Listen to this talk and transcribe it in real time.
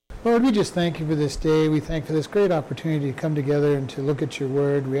Lord, we just thank you for this day. We thank you for this great opportunity to come together and to look at your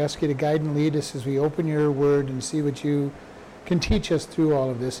word. We ask you to guide and lead us as we open your word and see what you can teach us through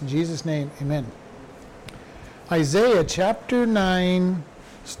all of this. In Jesus' name, amen. Isaiah chapter 9,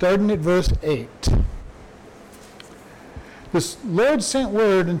 starting at verse 8. The Lord sent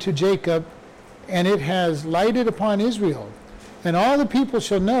word unto Jacob, and it has lighted upon Israel. And all the people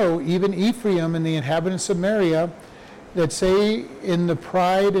shall know, even Ephraim and the inhabitants of Samaria, that say in the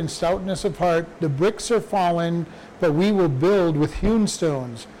pride and stoutness of heart, the bricks are fallen, but we will build with hewn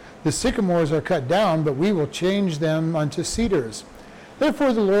stones. The sycamores are cut down, but we will change them unto cedars.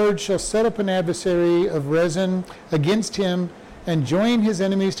 Therefore the Lord shall set up an adversary of Rezin against him, and join his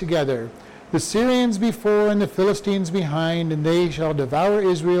enemies together, the Syrians before and the Philistines behind, and they shall devour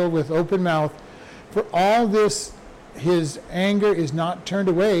Israel with open mouth. For all this his anger is not turned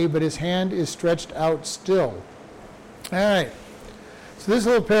away, but his hand is stretched out still. All right, so this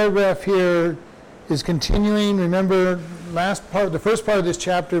little paragraph here is continuing. Remember, the first part of this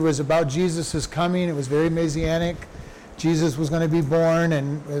chapter was about Jesus' coming. It was very messianic. Jesus was going to be born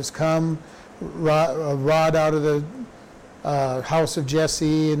and has come, a rod out of the house of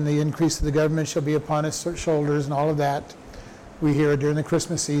Jesse, and the increase of the government shall be upon his shoulders, and all of that we hear during the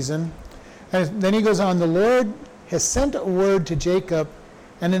Christmas season. And then he goes on, the Lord has sent a word to Jacob,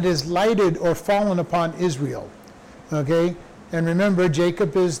 and it is lighted or fallen upon Israel. Okay, and remember,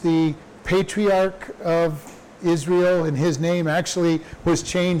 Jacob is the patriarch of Israel, and his name actually was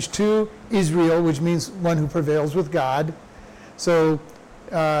changed to Israel, which means one who prevails with God. So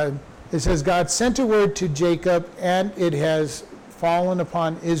it says, God sent a word to Jacob, and it has fallen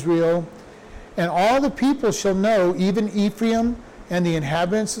upon Israel. And all the people shall know, even Ephraim and the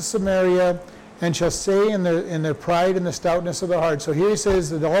inhabitants of Samaria, and shall say in their pride and the stoutness of their heart. So here he says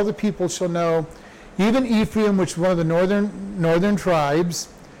that all the people shall know, even Ephraim, which is one of the northern tribes,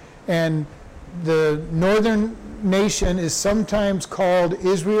 and the northern nation is sometimes called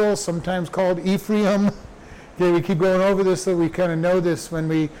Israel, sometimes called Ephraim. Okay, we keep going over this so we kind of know this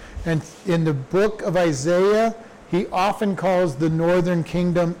and in the book of Isaiah, he often calls the northern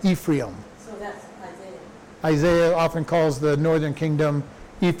kingdom Ephraim. So that's Isaiah. Isaiah often calls the northern kingdom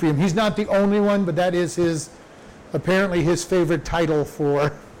Ephraim. He's not the only one, but that is apparently his favorite title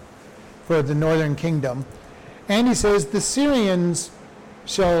for the northern kingdom. And he says, the Syrians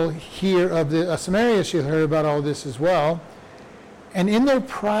shall hear of the Samaria shall hear about all this as well. And in their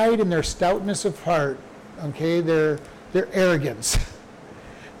pride and their stoutness of heart, okay, their arrogance,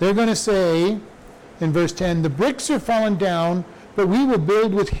 they're going to say in verse 10, the bricks are fallen down, but we will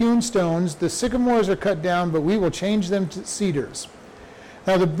build with hewn stones. The sycamores are cut down, but we will change them to cedars.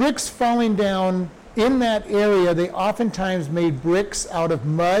 Now the bricks falling down in that area, they oftentimes made bricks out of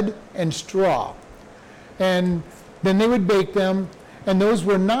mud and straw. And then they would bake them, and those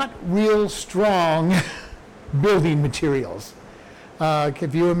were not real strong building materials.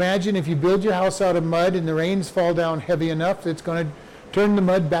 If you imagine if you build your house out of mud and the rains fall down heavy enough, it's going to turn the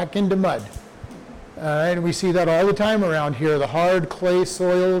mud back into mud. And we see that all the time around here. The hard clay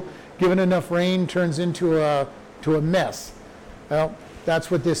soil, given enough rain, turns into a mess. Well,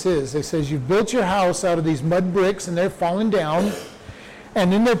 that's what this is. It says you've built your house out of these mud bricks and they're falling down.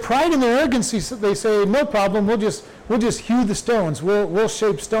 And in their pride and their arrogance, they say, no problem, we'll just hew the stones. We'll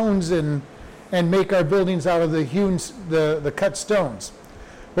shape stones and make our buildings out of the cut stones.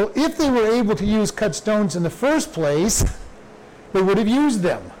 Well, if they were able to use cut stones in the first place, they would have used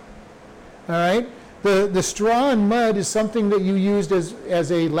them. All right? The straw and mud is something that you used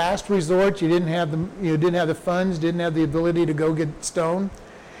as a last resort. You didn't have the funds, didn't have the ability to go get stone.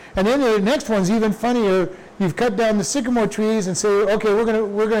 And then the next one's even funnier. You've cut down the sycamore trees and say, okay, we're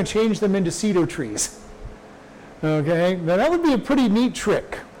going to change them into cedar trees. Okay, now that would be a pretty neat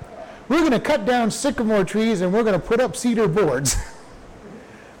trick. We're going to cut down sycamore trees and we're going to put up cedar boards.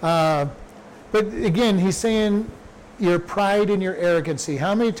 But again, he's saying your pride and your arrogancy.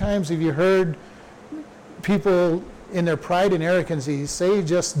 How many times have you heard people in their pride and arrogancy say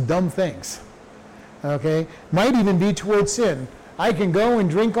just dumb things? Okay, might even be towards sin. I can go and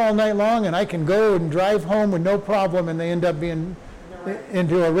drink all night long, and I can go and drive home with no problem, and they end up being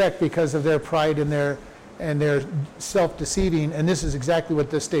into a wreck because of their pride and their self-deceiving. And this is exactly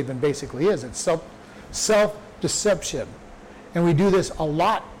what this statement basically is. It's self-deception, and we do this a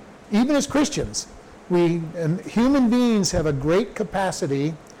lot, even as Christians. Human beings have a great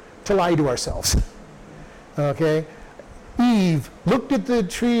capacity to lie to ourselves. Okay, Eve looked at the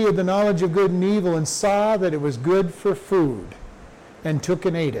tree of the knowledge of good and evil and saw that it was good for food, and took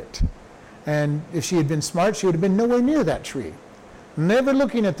and ate it. And if she had been smart, she would have been nowhere near that tree, never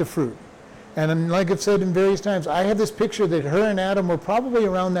looking at the fruit. And like I've said in various times, I have this picture that her and Adam were probably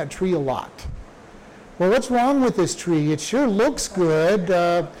around that tree a lot. Well, what's wrong with this tree? It sure looks good.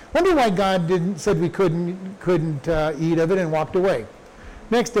 Wonder why God said we couldn't eat of it and walked away.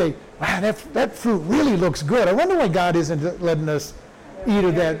 Next day, wow, that fruit really looks good. I wonder why God isn't letting us eat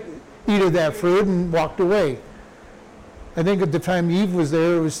of that fruit, and walked away. I think at the time Eve was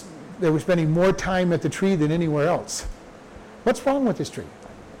there, they were spending more time at the tree than anywhere else. What's wrong with this tree?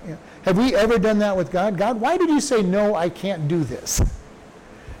 Have we ever done that with God? God, why did you say, no, I can't do this?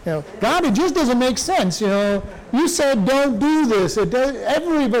 God, it just doesn't make sense. You said don't do this.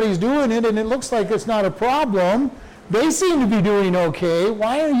 Everybody's doing it, and it looks like it's not a problem. They seem to be doing okay.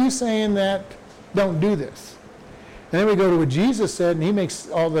 Why are you saying that don't do this? And then we go to what Jesus said, and he makes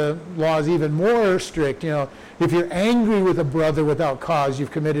all the laws even more strict. If you're angry with a brother without cause,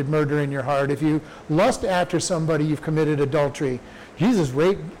 you've committed murder in your heart. If you lust after somebody, you've committed adultery. Jesus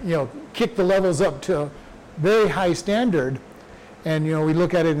kicked the levels up to a very high standard. And, we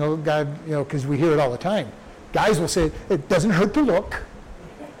look at it and go, God, because we hear it all the time. Guys will say, it doesn't hurt to look.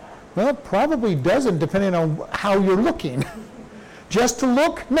 Well, it probably doesn't, depending on how you're looking. Just to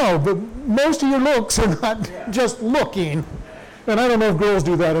look? No, but most of your looks are not just looking. And I don't know if girls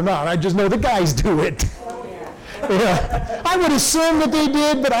do that or not. I just know the guys do it. Yeah. I would assume that they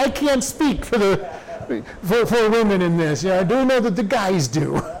did, but I can't speak for women in this. I do know that the guys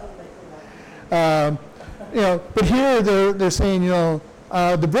do. But here they're saying,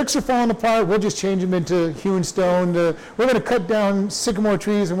 the bricks are falling apart. We'll just change them into hewn stone. We're going to cut down sycamore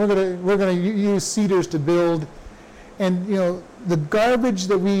trees, and we're going to use cedars to build. And the garbage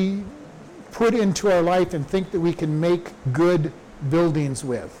that we put into our life and think that we can make good buildings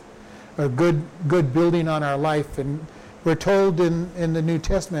with, or good building on our life. And we're told in the New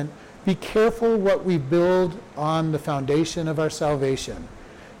Testament, be careful what we build on the foundation of our salvation.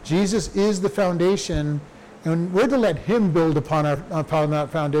 Jesus is the foundation, and we're to let him build upon that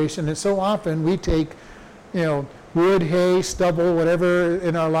foundation. And so often we take, wood, hay, stubble, whatever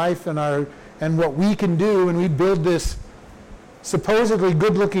in our life and what we can do, and we build this supposedly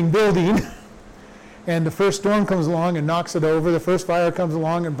good-looking building, and the first storm comes along and knocks it over. The first fire comes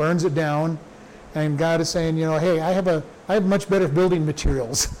along and burns it down. And God is saying, hey, I have much better building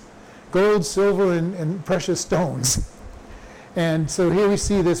materials, gold, silver, and precious stones. And so here we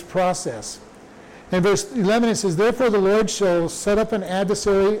see this process. In verse 11 it says, therefore the Lord shall set up an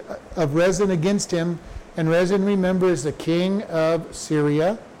adversary of Rezin against him, and Rezin, remember, is the king of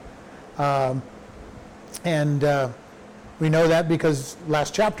Syria. We know that because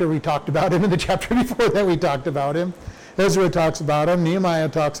last chapter we talked about him, and the chapter before that we talked about him. Ezra talks about him. Nehemiah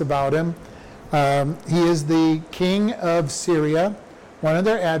talks about him. He is the king of Syria, one of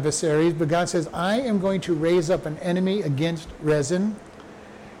their adversaries. But God says, I am going to raise up an enemy against Rezin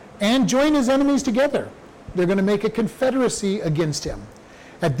and join his enemies together. They're going to make a confederacy against him.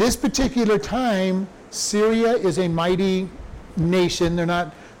 At this particular time, Syria is a mighty nation. They're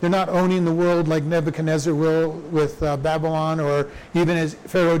not owning the world like Nebuchadnezzar will with Babylon, or even as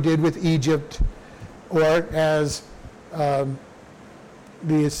Pharaoh did with Egypt, or as the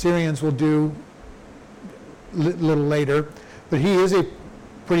Assyrians will do a little later. But he is a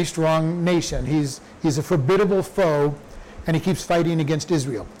pretty strong nation. He's a formidable foe, and he keeps fighting against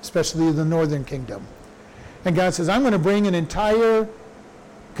Israel, especially the northern kingdom. And God says, I'm going to bring an entire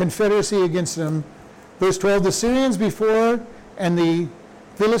confederacy against them. Verse 12, the Syrians before and the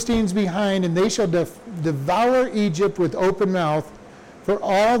Philistines behind, and they shall devour Egypt with open mouth. For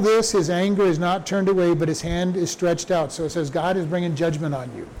all this, his anger is not turned away, but his hand is stretched out. So it says God is bringing judgment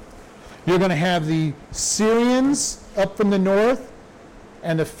on you. You're going to have the Syrians up from the north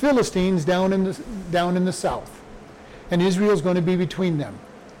and the Philistines down in the south. And Israel is going to be between them.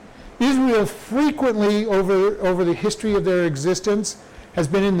 Israel frequently, over the history of their existence, has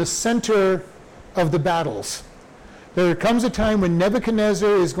been in the center of the battles. There comes a time when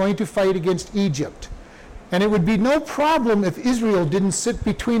Nebuchadnezzar is going to fight against Egypt. And it would be no problem if Israel didn't sit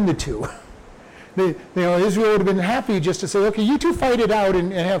between the two. Israel would have been happy just to say, okay, you two fight it out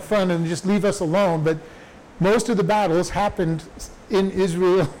and have fun and just leave us alone. But most of the battles happened in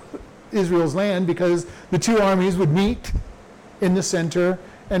Israel's land, because the two armies would meet in the center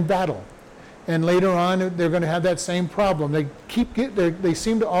and battle. And later on, they're going to have that same problem. They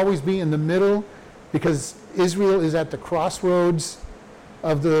seem to always be in the middle, because Israel is at the crossroads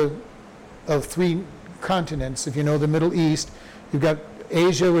of three continents. If you know the Middle East, you've got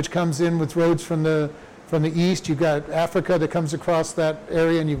Asia, which comes in with roads from the east. You've got Africa that comes across that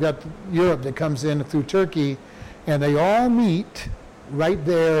area, and you've got Europe that comes in through Turkey, and they all meet right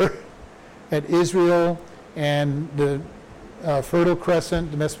there at Israel and the Fertile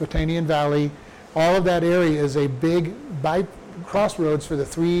Crescent, the Mesopotamian Valley, all of that area is a big crossroads for the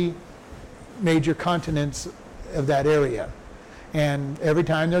three major continents of that area. And every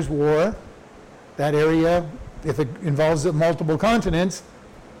time there's war, that area, if it involves multiple continents,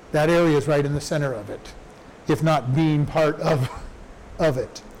 that area is right in the center of it, if not being part of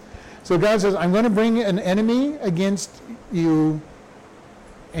it. So God says, I'm going to bring an enemy against you,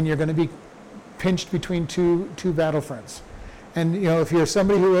 and you're going to be pinched between two battlefronts. And you know, if you're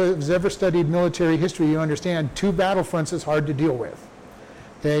somebody who has ever studied military history, you understand two battlefronts is hard to deal with.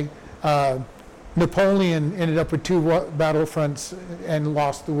 Okay, Napoleon ended up with two battlefronts and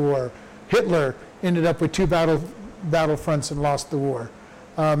lost the war. Hitler ended up with two battlefronts and lost the war.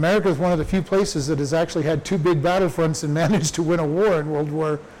 America is one of the few places that has actually had two big battlefronts and managed to win a war in World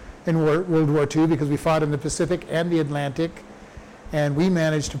War II, because we fought in the Pacific and the Atlantic, and we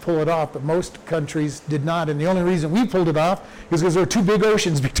managed to pull it off, but most countries did not. And the only reason we pulled it off is because there were two big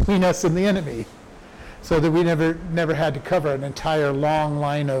oceans between us and the enemy, so that we never had to cover an entire long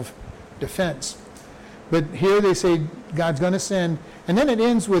line of defense. But here they say God's going to send, and then it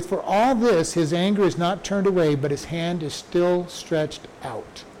ends with, for all this, his anger is not turned away, but his hand is still stretched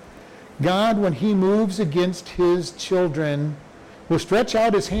out. God, when he moves against his children, will stretch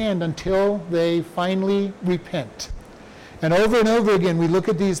out his hand until they finally repent. And over again, we look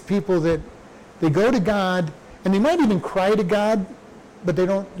at these people that they go to God, and they might even cry to God, but they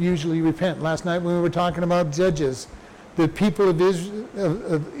don't usually repent. Last night when we were talking about Judges, the people of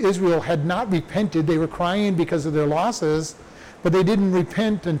Israel had not repented. They were crying because of their losses, but they didn't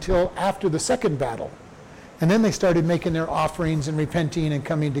repent until after the second battle. And then they started making their offerings and repenting and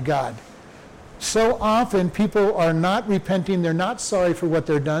coming to God. So often people are not repenting. They're not sorry for what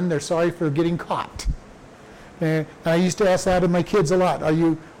they've done. They're sorry for getting caught. And I used to ask that of my kids a lot. Are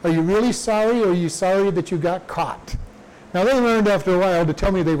you really sorry, or are you sorry that you got caught? Now, they learned after a while to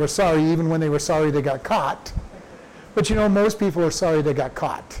tell me they were sorry even when they were sorry they got caught. But you know, most people are sorry they got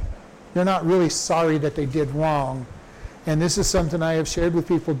caught. They're not really sorry that they did wrong. And this is something I have shared with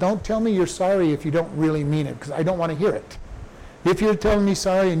people. Don't tell me you're sorry if you don't really mean it, because I don't want to hear it. If you're telling me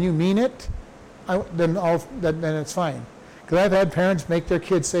sorry and you mean it, then it's fine. Because I've had parents make their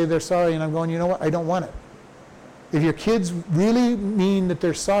kids say they're sorry, and I'm going, you know what, I don't want it. If your kids really mean that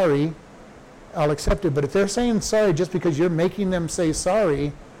they're sorry, I'll accept it. But if they're saying sorry just because you're making them say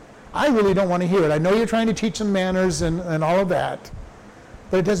sorry, I really don't want to hear it. I know you're trying to teach them manners and all of that,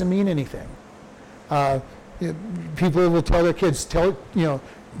 but it doesn't mean anything. People will tell their kids, tell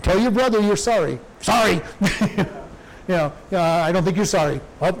your brother you're sorry. Sorry. I don't think you're sorry.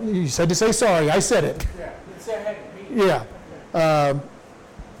 Well, you said to say sorry. I said it. Yeah.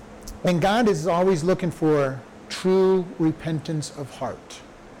 And God is always looking for true repentance of heart.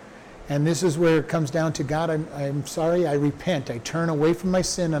 And this is where it comes down to, God, I'm sorry, I repent. I turn away from my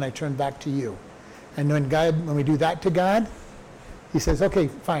sin and I turn back to you. And when we do that to God, he says, okay,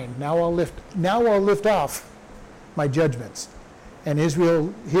 fine, now I'll lift off my judgments. And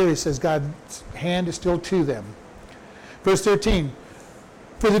Israel, here he says, God's hand is still to them. Verse 13,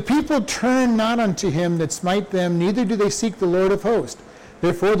 for the people turn not unto him that smite them, neither do they seek the Lord of hosts.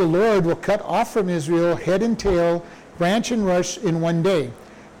 Therefore the Lord will cut off from Israel head and tail, branch and rush in one day.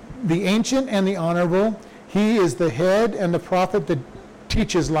 The ancient and the honorable, he is the head, and the prophet that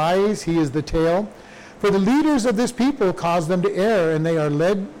teaches lies, he is the tail. For the leaders of this people cause them to err, and they are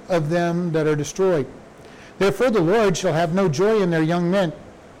led of them that are destroyed. Therefore the Lord shall have no joy in their young men,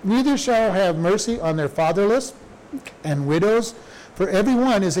 neither shall have mercy on their fatherless and widows. For every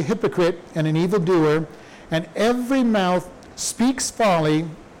one is a hypocrite and an evildoer, and every mouth speaks folly.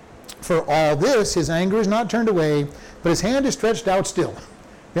 For all this his anger is not turned away, but his hand is stretched out still.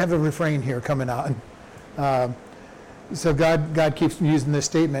 We have a refrain here coming out. So God keeps using this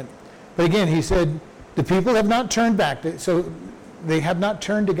statement. But again, he said, the people have not turned back. So they have not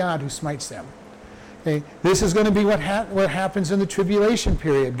turned to God who smites them. Okay? This is going to be what happens in the tribulation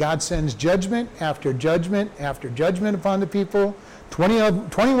period. God sends judgment after judgment after judgment upon the people.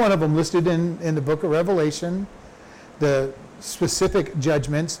 21 of them listed in the book of Revelation, the specific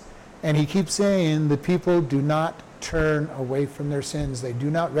judgments. And he keeps saying the people do not turn away from their sins. They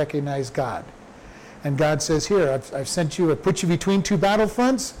do not recognize God. And God says here, I've sent you, I've put you between two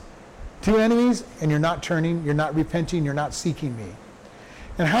battlefronts, two enemies, and you're not turning, you're not repenting, you're not seeking me.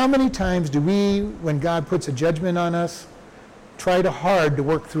 And how many times do we, when God puts a judgment on us, try hard to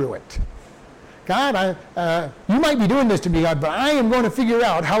work through it? God, you might be doing this to me, God, but I am going to figure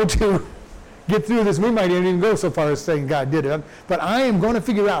out how to get through this. We might even go so far as saying God did it, but I am going to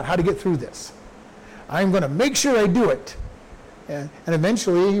figure out how to get through this. I'm going to make sure I do it. And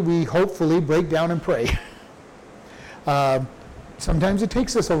eventually, we hopefully break down and pray. Sometimes it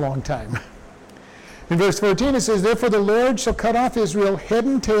takes us a long time. In verse 14 it says, therefore the Lord shall cut off Israel head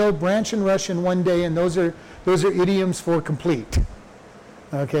and tail, branch and rush in one day, and those are idioms for complete.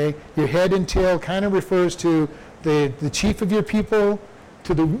 Okay, your head and tail kind of refers to the chief of your people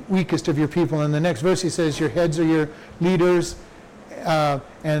to the weakest of your people. In the next verse he says your heads are your leaders,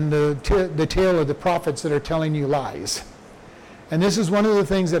 and the tail are the prophets that are telling you lies. And this is one of the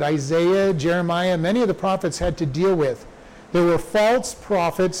things that Isaiah, Jeremiah, many of the prophets had to deal with. There were false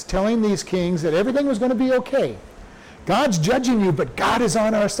prophets telling these kings that everything was going to be okay. God's judging you, but God is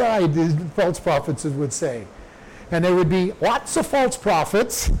on our side, the false prophets would say. And there would be lots of false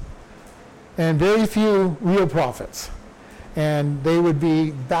prophets and very few real prophets. And they would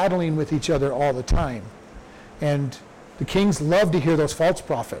be battling with each other all the time. And the kings loved to hear those false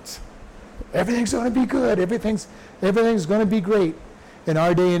prophets. Everything's going to be good. Everything's going to be great. In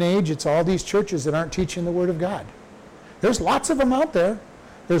our day and age, it's all these churches that aren't teaching the Word of God. There's lots of them out there.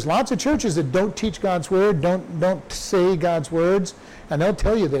 There's lots of churches that don't teach God's Word, don't say God's words, and they'll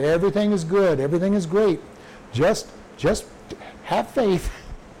tell you that everything is good, everything is great. Just have faith,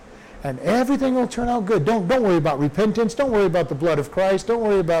 and everything will turn out good. Don't worry about repentance. Don't worry about the blood of Christ. Don't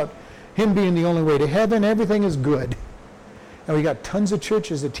worry about Him being the only way to heaven. Everything is good. And we got tons of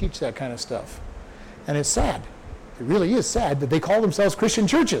churches that teach that kind of stuff. And it's sad. It really is sad that they call themselves Christian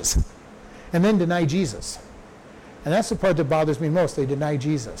churches and then deny Jesus. And that's the part that bothers me most. They deny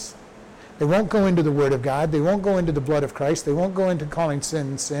Jesus. They won't go into the Word of God. They won't go into the blood of Christ. They won't go into calling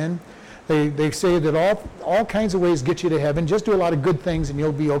sin sin. They say that all kinds of ways get you to heaven. Just do a lot of good things and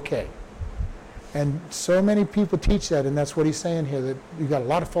you'll be okay. And so many people teach that, and that's what he's saying here, that you've got a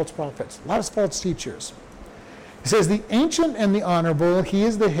lot of false prophets, a lot of false teachers. He says, the ancient and the honorable, he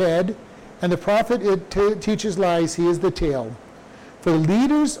is the head, and the prophet teaches lies, he is the tail. For the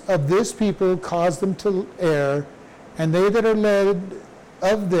leaders of this people cause them to err, and they that are led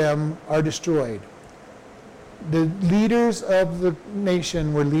of them are destroyed. The leaders of the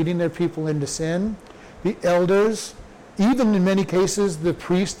nation were leading their people into sin. The elders, even in many cases, the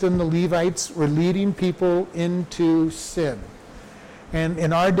priests and the Levites were leading people into sin. And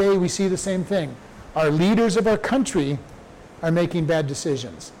in our day, we see the same thing. Our leaders of our country are making bad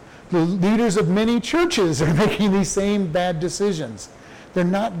decisions. The leaders of many churches are making these same bad decisions. They're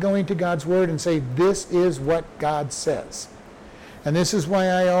not going to God's Word and say, this is what God says. And this is why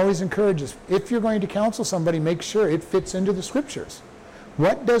I always encourage us, if you're going to counsel somebody, make sure it fits into the Scriptures.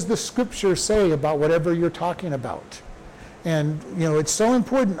 What does the Scripture say about whatever you're talking about? And, it's so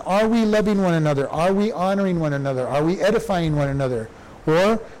important. Are we loving one another? Are we honoring one another? Are we edifying one another?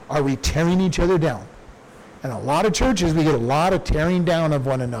 Or are we tearing each other down? And a lot of churches, we get a lot of tearing down of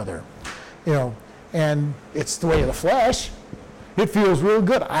one another. And it's the way of the flesh. It feels real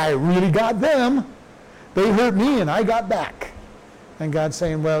good. I really got them. They hurt me and I got back. And God's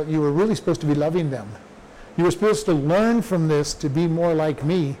saying, well, you were really supposed to be loving them. You were supposed to learn from this to be more like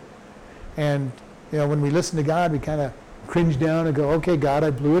me. And, when we listen to God, we kind of cringe down and go, okay, God, I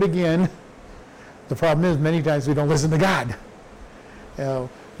blew it again. The problem is many times we don't listen to God.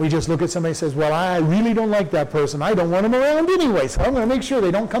 We just look at somebody and says, well, I really don't like that person. I don't want them around anyway, so I'm going to make sure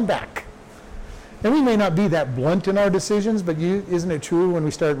they don't come back. And we may not be that blunt in our decisions, but isn't it true when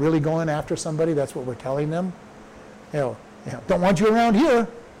we start really going after somebody, that's what we're telling them? Don't want you around here.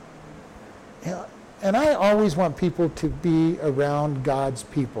 And I always want people to be around God's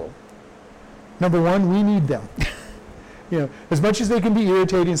people. Number one, we need them. As much as they can be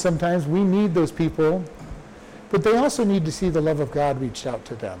irritating sometimes, we need those people. But they also need to see the love of God reached out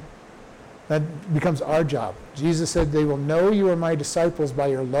to them. That becomes our job. Jesus said, they will know you are my disciples by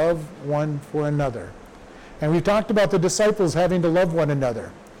your love one for another. And we've talked about the disciples having to love one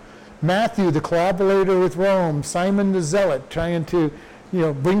another. Matthew, the collaborator with Rome, Simon the Zealot, trying to,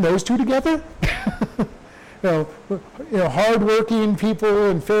 bring those two together. Hardworking people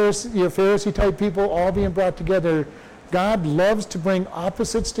and Pharisee type people all being brought together. God loves to bring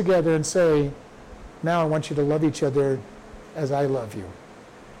opposites together and say, now I want you to love each other as I love you.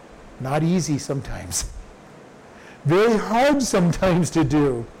 Not easy sometimes. Very hard sometimes to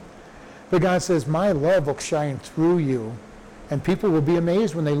do. But God says, my love will shine through you. And people will be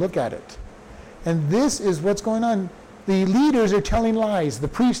amazed when they look at it. And this is what's going on. The leaders are telling lies. The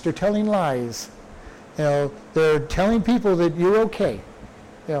priests are telling lies. They're telling people that you're okay.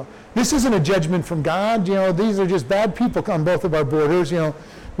 This isn't a judgment from God. These are just bad people on both of our borders.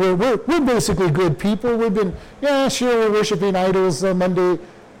 We're basically good people. We've been, we're worshiping idols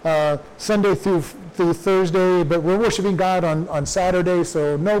Sunday through Thursday, but we're worshiping God on Saturday,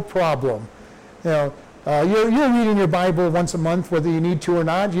 so no problem. You're reading your Bible once a month, whether you need to or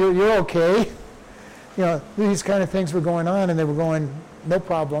not. You're okay. these kind of things were going on, and they were going, no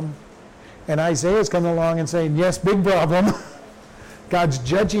problem. And Isaiah's coming along and saying, yes, big problem. God's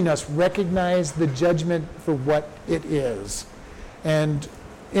judging us. Recognize the judgment for what it is. And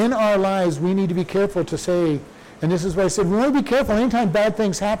in our lives, we need to be careful to say, and this is why I said, we want to be careful anytime bad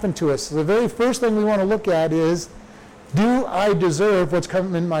things happen to us. The very first thing we want to look at is, do I deserve what's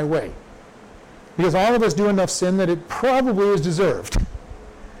coming my way? Because all of us do enough sin that it probably is deserved.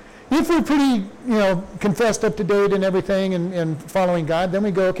 If we're pretty, confessed up to date and everything and following God, then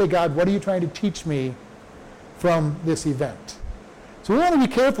we go, okay, God, what are you trying to teach me from this event? So we want to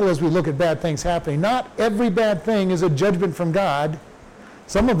be careful as we look at bad things happening. Not every bad thing is a judgment from God.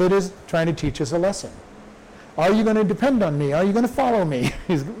 Some of it is trying to teach us a lesson. Are you going to depend on me? Are you going to follow me?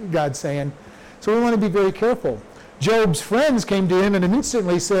 Is God saying. So we want to be very careful. Job's friends came to him and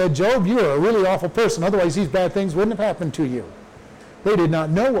instantly said, Job, you're a really awful person. Otherwise, these bad things wouldn't have happened to you. They did not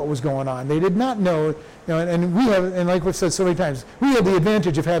know what was going on. They did not know, and we have, and like we've said so many times, we have the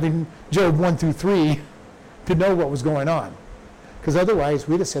advantage of having Job 1 through 3 to know what was going on. Because otherwise,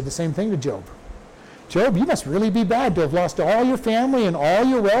 we'd have said the same thing to Job. Job, you must really be bad to have lost all your family and all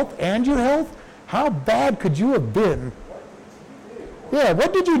your wealth and your health. How bad could you have been? Yeah,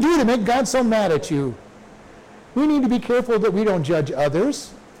 what did you do to make God so mad at you? We need to be careful that we don't judge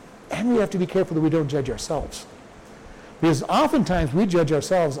others, and we have to be careful that we don't judge ourselves. Because oftentimes we judge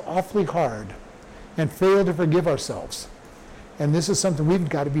ourselves awfully hard and fail to forgive ourselves. And this is something we've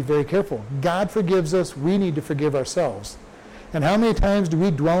got to be very careful. God forgives us, we need to forgive ourselves. And how many times do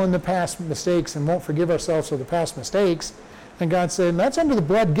we dwell in the past mistakes and won't forgive ourselves for the past mistakes? And God's saying, that's under the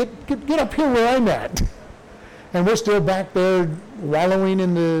blood, get up here where I'm at. And we're still back there wallowing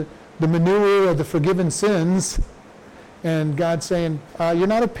in the manure of the forgiven sins. And God's saying, you're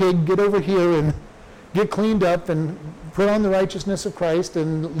not a pig, get over here and get cleaned up and put on the righteousness of Christ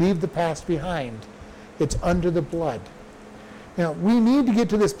and leave the past behind. It's under the blood. We need to get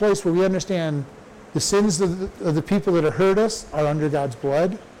to this place where we understand the sins of the people that have hurt us are under God's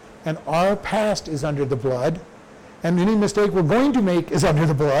blood, and our past is under the blood, and any mistake we're going to make is under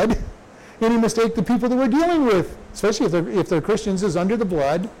the blood. Any mistake the people that we're dealing with, especially if they're Christians, is under the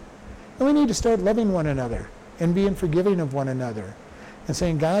blood. And we need to start loving one another and being forgiving of one another and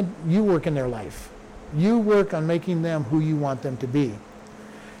saying, God, you work in their life. You work on making them who you want them to be.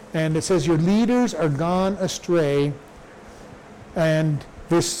 And it says, your leaders are gone astray. And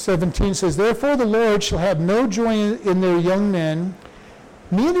verse 17 says, therefore the Lord shall have no joy in their young men,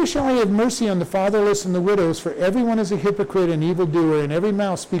 neither shall he have mercy on the fatherless and the widows, for everyone is a hypocrite and evildoer, and every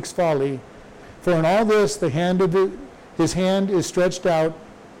mouth speaks folly. For in all this his hand is stretched out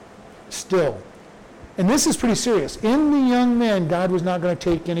still. And this is pretty serious. In the young men, God was not going to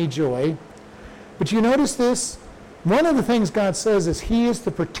take any joy. But you notice this? One of the things God says is he is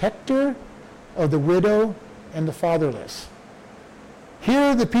the protector of the widow and the fatherless.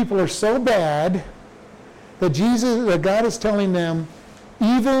 Here the people are so bad that God is telling them,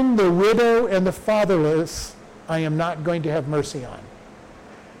 even the widow and the fatherless, I am not going to have mercy on.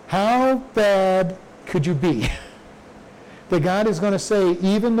 How bad could you be? That God is going to say,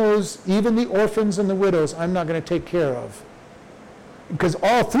 even the orphans and the widows, I'm not going to take care of. Because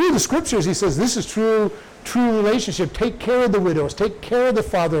all through the scriptures, he says, this is true relationship. Take care of the widows. Take care of the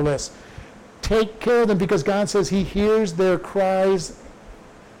fatherless. Take care of them, because God says he hears their cries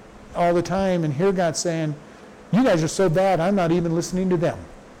all the time. And here God's saying, you guys are so bad, I'm not even listening to them.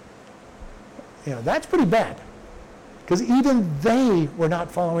 That's pretty bad. Because even they were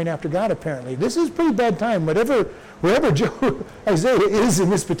not following after God, apparently. This is a pretty bad time. Wherever Isaiah is in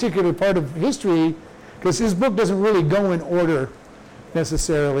this particular part of history, because his book doesn't really go in order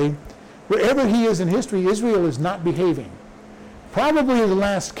necessarily. Wherever he is in history, Israel is not behaving. Probably the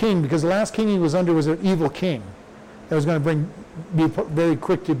last king, because the last king he was under was an evil king that was going to be very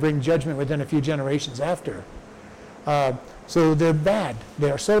quick to bring judgment within a few generations after. So they're bad. They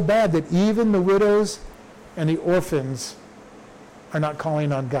are so bad that even the widows and the orphans are not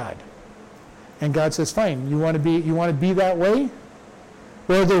calling on God. And God says, fine, you want to be that way?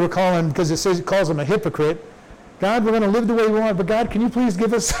 Well, they were calling, because it calls them a hypocrite. God, we're going to live the way we want, but God, can you please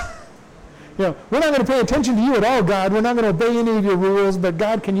give us, we're not going to pay attention to you at all, God. We're not going to obey any of your rules, but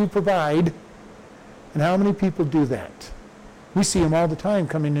God, can you provide? And how many people do that? We see them all the time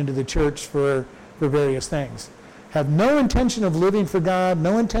coming into the church for various things. Have no intention of living for God,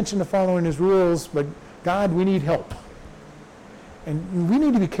 no intention of following his rules, but God, we need help. And we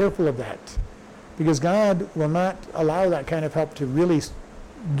need to be careful of that, because God will not allow that kind of help to really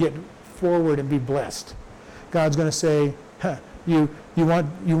get forward and be blessed. God's going to say, you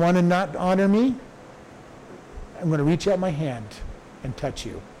want to not honor me? I'm going to reach out my hand and touch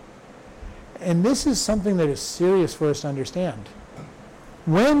you. And this is something that is serious for us to understand.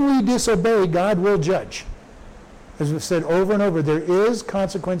 When we disobey, God will judge. As we've said over and over, there is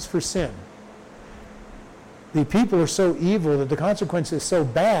consequence for sin. The people are so evil that the consequence is so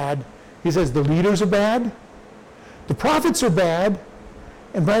bad. He says the leaders are bad, the prophets are bad,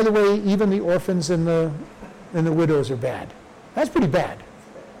 and by the way, even the orphans and the widows are bad. That's pretty bad.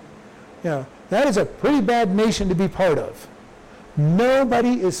 Yeah, that is a pretty bad nation to be part of.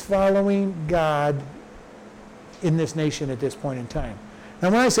 Nobody is following God in this nation at this point in time. Now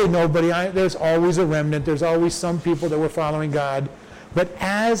when I say nobody, there's always a remnant. There's always some people that were following God. But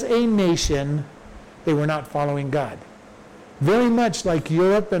as a nation, they were not following God. Very much like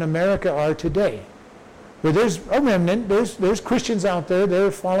Europe and America are today. Where there's a remnant, there's Christians out there,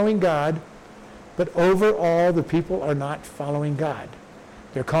 they're following God. But overall, the people are not following God.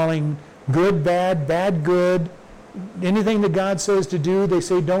 They're calling good bad, bad good. Anything that God says to do, they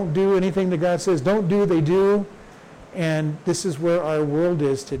say don't do. Anything that God says don't do, they do. And this is where our world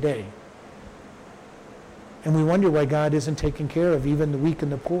is today. And we wonder why God isn't taking care of even the weak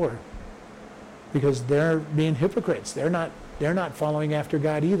and the poor. Because they're being hypocrites. They're not following after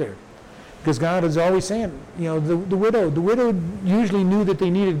God either. Because God is always saying, the widow usually knew that they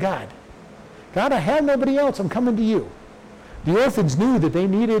needed God. God, I have nobody else. I'm coming to you. The orphans knew that they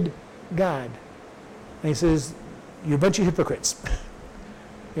needed God. And he says, you're a bunch of hypocrites.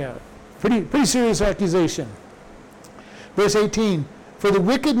 Yeah, pretty serious accusation. Verse 18, for the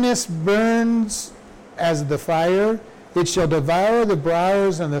wickedness burns as the fire. It shall devour the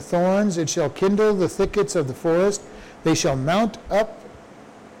briars and the thorns. It shall kindle the thickets of the forest. They shall mount up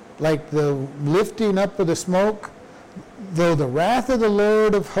like the lifting up of the smoke. Though the wrath of the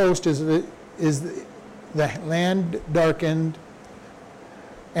Lord of hosts is the land darkened,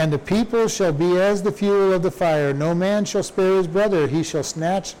 and the people shall be as the fuel of the fire. No man shall spare his brother. He shall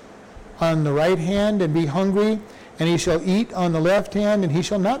snatch on the right hand and be hungry, and he shall eat on the left hand, and he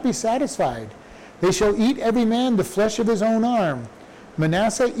shall not be satisfied. They shall eat every man the flesh of his own arm.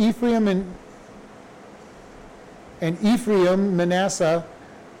 Manasseh, Ephraim, and Ephraim, Manasseh,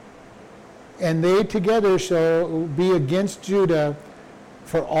 and they together shall be against Judah.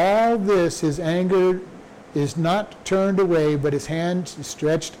 For all this his anger is not turned away, but his hand is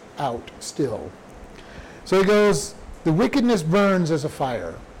stretched out still. So he goes, the wickedness burns as a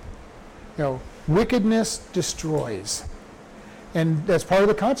fire. Wickedness destroys. And that's part of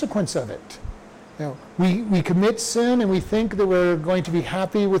the consequence of it. We commit sin and we think that we're going to be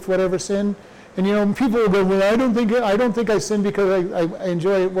happy with whatever sin. And people will go, well, I don't think I sin because I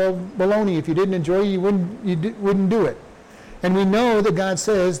enjoy it. Well, baloney. If you didn't enjoy it, you wouldn't do it. And we know that God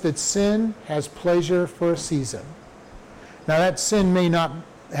says that sin has pleasure for a season. Now that sin may not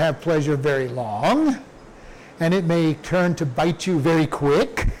have pleasure very long, and it may turn to bite you very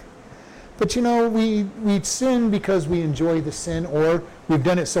quick. But we sin because we enjoy the sin, or we've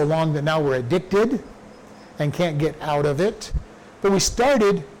done it so long that now we're addicted and can't get out of it. But we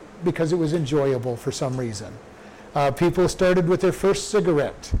started because it was enjoyable for some reason. People started with their first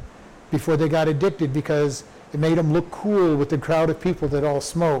cigarette before they got addicted because it made them look cool with the crowd of people that all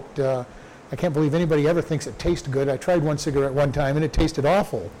smoked. I can't believe anybody ever thinks it tastes good. I tried one cigarette one time and it tasted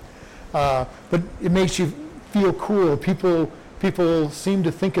awful. But it makes you feel cool. People seem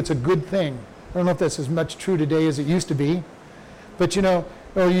to think it's a good thing. I don't know if that's as much true today as it used to be. But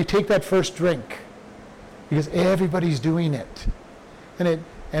or you take that first drink because everybody's doing it.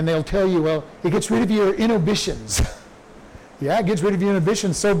 And they'll tell you, well, it gets rid of your inhibitions. Yeah, it gets rid of your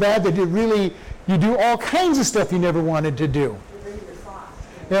inhibitions so bad that you do all kinds of stuff you never wanted to do.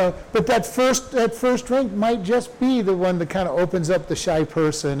 But that first drink might just be the one that kind of opens up the shy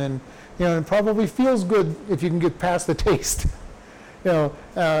person, and it probably feels good if you can get past the taste,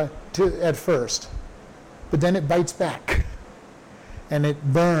 at first. But then it bites back, and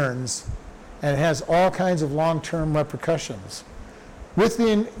it burns, and it has all kinds of long-term repercussions, with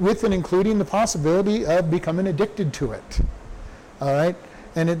and including the possibility of becoming addicted to it. All right,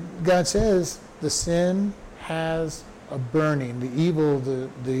 and God says the sin has a burning. The evil,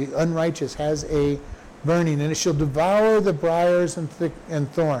 the unrighteous has a burning, and it shall devour the briars and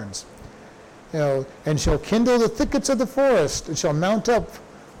thorns. And shall kindle the thickets of the forest. It shall mount up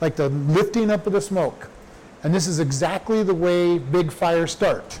like the lifting up of the smoke. And this is exactly the way big fires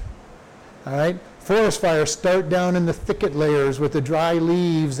start. All right, forest fires start down in the thicket layers with the dry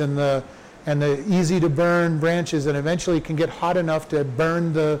leaves and the easy to burn branches, and eventually can get hot enough to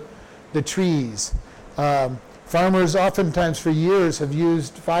burn the trees. Farmers oftentimes for years have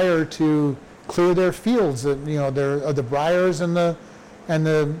used fire to clear their fields. The briars and the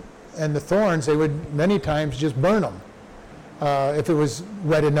thorns. They would many times just burn them, if it was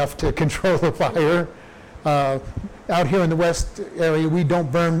wet enough to control the fire. Out here in the west area, we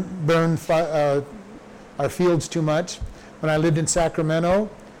don't burn our fields too much. When I lived in Sacramento,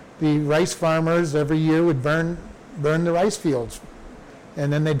 the rice farmers every year would burn the rice fields,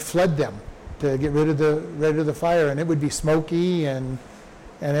 and then they'd flood them to get rid of the fire, and it would be smoky and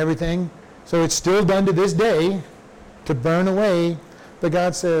everything. So it's still done to this day to burn away. But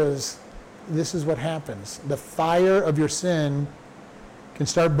God says, this is what happens. The fire of your sin can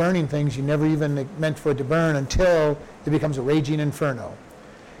start burning things you never even meant for it to burn until it becomes a raging inferno.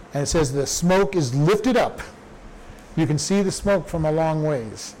 And it says the smoke is lifted up. You can see the smoke from a long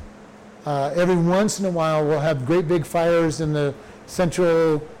ways. Every once in a while we'll have great big fires in the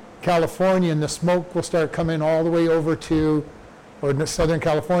central California, and the smoke will start coming all the way over to Southern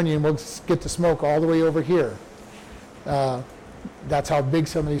California, and we'll get the smoke all the way over here. That's how big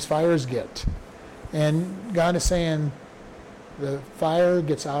some of these fires get. And God is saying the fire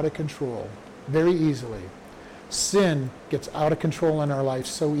gets out of control very easily. Sin gets out of control in our life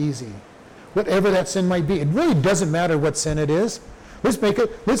so easy. Whatever that sin might be, it really doesn't matter what sin it is. Let's take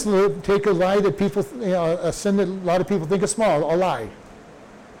a lie that people, a sin that a lot of people think is small, a lie.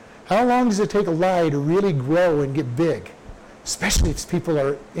 How long does it take a lie to really grow and get big? Especially if people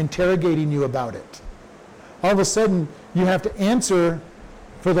are interrogating you about it. All of a sudden, you have to answer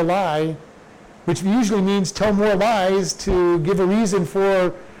for the lie, which usually means tell more lies to give a reason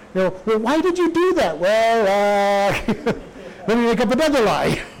for, well, why did you do that? Well, let me make up another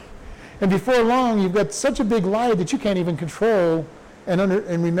lie. And before long, you've got such a big lie that you can't even control and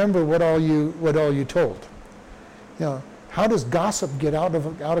remember what all you told. How does gossip get out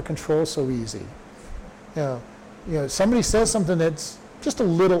of control so easy? Somebody says something that's just a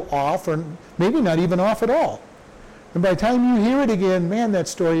little off, or maybe not even off at all. And by the time you hear it again, man, that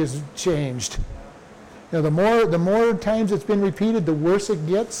story has changed. The more times it's been repeated, the worse it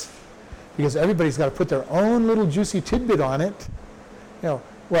gets, because everybody's got to put their own little juicy tidbit on it. I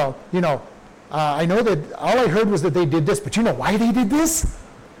know that all I heard was that they did this, but you know why they did this?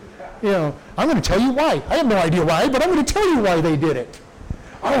 I'm going to tell you why. I have no idea why, but I'm going to tell you why they did it.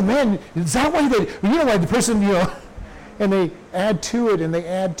 Oh man, is that why why the person, and they add to it and they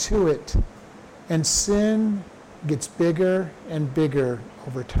add to it. And sin gets bigger and bigger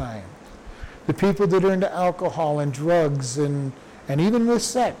over time. The people that are into alcohol and drugs and even with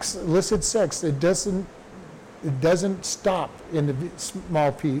sex, illicit sex, it doesn't stop in the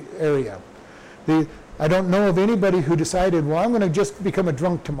small area. I don't know of anybody who decided, well, I'm going to just become a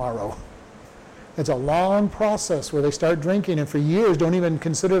drunk tomorrow. It's a long process where they start drinking and for years don't even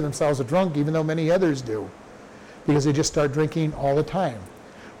consider themselves a drunk, even though many others do, because they just start drinking all the time.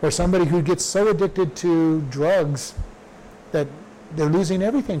 Or somebody who gets so addicted to drugs that they're losing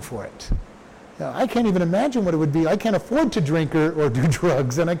everything for it. I can't even imagine what it would be. I can't afford to drink or do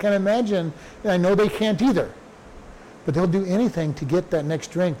drugs, and I can't imagine, I know they can't either. But they'll do anything to get that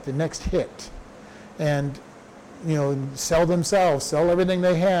next drink, the next hit. And, sell themselves, sell everything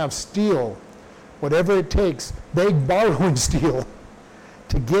they have, steal, whatever it takes, beg, borrow, and steal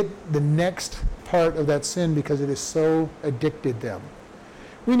to get the next part of that sin because it has so addicted them.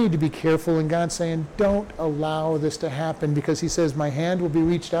 We need to be careful, and God's saying, don't allow this to happen, because he says, my hand will be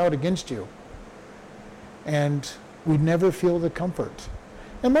reached out against you. And we never feel the comfort.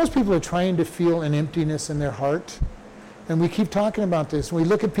 And most people are trying to feel an emptiness in their heart. And we keep talking about this. We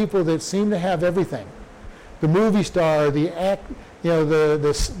look at people that seem to have everything. The movie star, the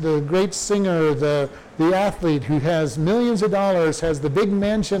great singer, the athlete who has millions of dollars, has the big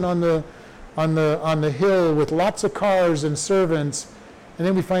mansion on the hill with lots of cars and servants, and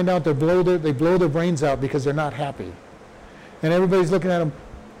then we find out they blow their brains out because they're not happy. And everybody's looking at them,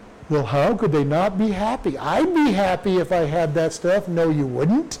 well, how could they not be happy? I'd be happy if I had that stuff. No, you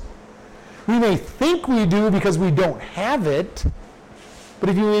wouldn't. We may think we do because we don't have it, but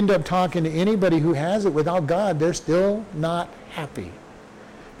if you end up talking to anybody who has it without God, they're still not happy,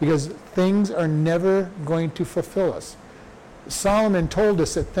 because things are never going to fulfill us. Solomon told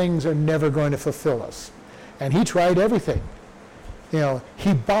us that things are never going to fulfill us, and he tried everything.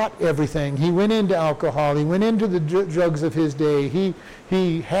 He bought everything. He went into alcohol. He went into the drugs of his day.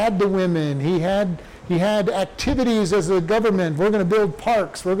 He had the women. He had activities as a government. We're going to build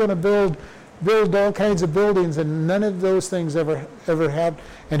parks. We're going to build all kinds of buildings, and none of those things ever had.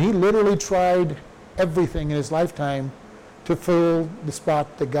 And he literally tried everything in his lifetime to fill the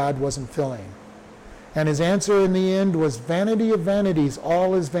spot that God wasn't filling. And his answer in the end was, vanity of vanities,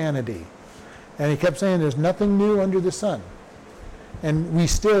 all is vanity. And he kept saying, there's nothing new under the sun. And we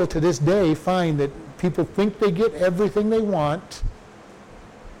still, to this day, find that people think they get everything they want,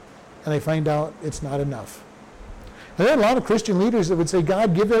 and they find out it's not enough. And there are a lot of Christian leaders that would say,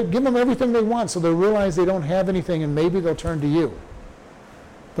 God, give them everything they want so they'll realize they don't have anything and maybe they'll turn to you.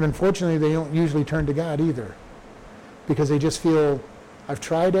 But unfortunately, they don't usually turn to God either because they just feel, I've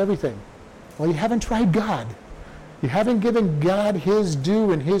tried everything. Well, you haven't tried God. You haven't given God his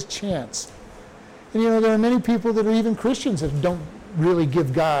due and his chance. And there are many people that are even Christians that don't really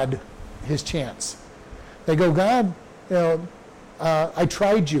give God his chance. They go, God, I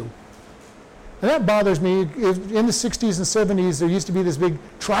tried you. And that bothers me. In the 60s and 70s, there used to be this big,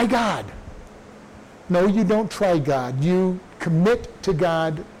 try God. No, you don't try God. You commit to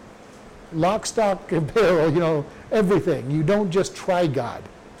God, lock, stock, and barrel, everything. You don't just try God.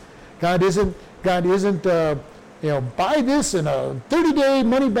 God isn't buy this and a 30-day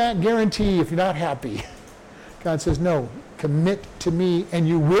money-back guarantee if you're not happy. God says, no, commit to me and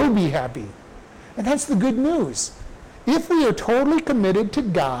you will be happy. And that's the good news. If we are totally committed to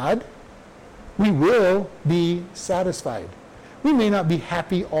God, we will be satisfied. We may not be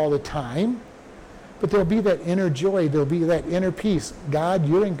happy all the time, but there'll be that inner joy, there'll be that inner peace. God,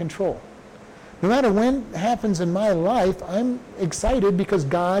 you're in control. No matter when it happens in my life, I'm excited because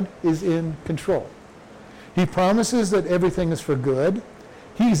God is in control. He promises that everything is for good.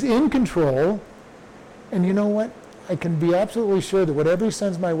 He's in control. And you know what? I can be absolutely sure that whatever he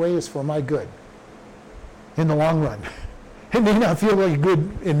sends my way is for my good in the long run. It may not feel like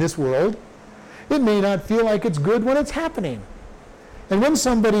good in this world. It may not feel like it's good when it's happening. And when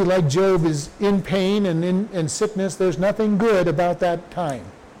somebody like Job is in pain and in sickness, there's nothing good about that time.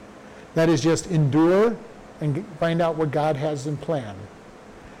 That is just endure and find out what God has in plan.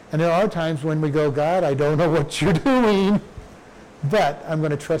 And there are times when we go, God, I don't know what you're doing, but I'm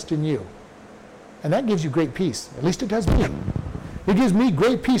going to trust in you. And that gives you great peace. At least it does me. It gives me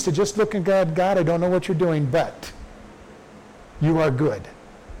great peace to just look at God, God, I don't know what you're doing, but you are good.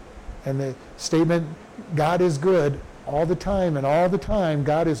 And the statement, God is good all the time, and all the time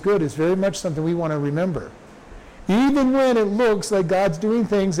God is good, is very much something we want to remember. Even when it looks like God's doing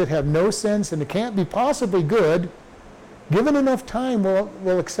things that have no sense and it can't be possibly good, given enough time,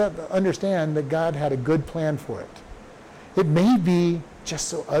 we'll understand that God had a good plan for it. It may be just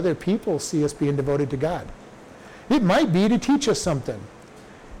so other people see us being devoted to God. It might be to teach us something.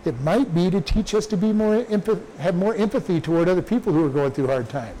 It might be to teach us to be have more empathy toward other people who are going through hard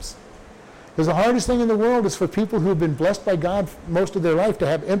times. Because the hardest thing in the world is for people who have been blessed by God most of their life to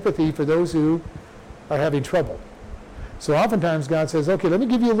have empathy for those who are having trouble. So oftentimes God says, okay, let me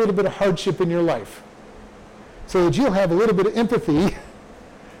give you a little bit of hardship in your life so that you'll have a little bit of empathy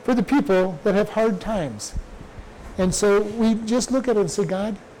for the people that have hard times. And so we just look at it and say,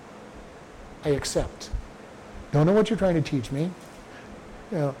 God, I accept. Don't know what you're trying to teach me.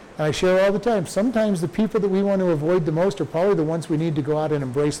 And I share all the time, sometimes the people that we want to avoid the most are probably the ones we need to go out and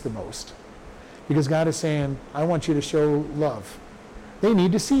embrace the most. Because God is saying, I want you to show love. They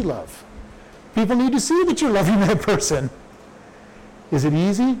need to see love. People need to see that you're loving that person. Is it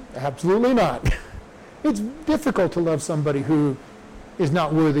easy? Absolutely not. It's difficult to love somebody who is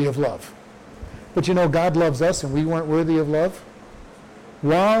not worthy of love. But God loves us and we weren't worthy of love.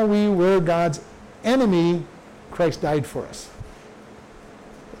 While we were God's enemy, Christ died for us.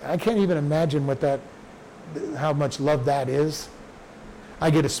 I can't even imagine how much love that is. I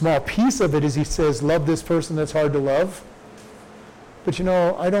get a small piece of it as he says, love this person that's hard to love. But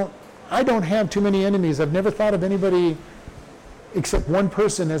I don't have too many enemies. I've never thought of anybody except one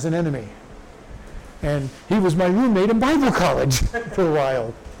person as an enemy. And he was my roommate in Bible college for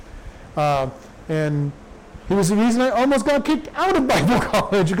a while. And he was the reason I almost got kicked out of Bible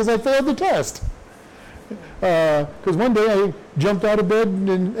college because I failed the test. Because one day I jumped out of bed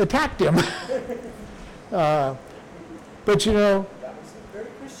and attacked him. But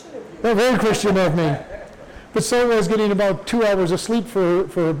very Christian of me. But so I was getting about 2 hours of sleep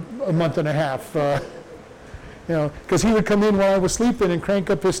for a month and a half. Because he would come in while I was sleeping and crank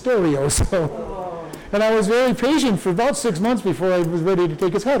up his stereo. And I was very patient for about 6 months before I was ready to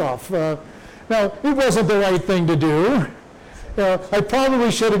take his head off. Now, it wasn't the right thing to do. I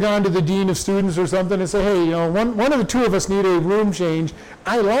probably should have gone to the dean of students or something and say, hey, one of the two of us need a room change.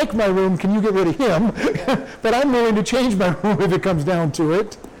 I like my room. Can you get rid of him? But I'm willing to change my room if it comes down to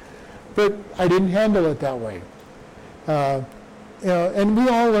it. But I didn't handle it that way. And we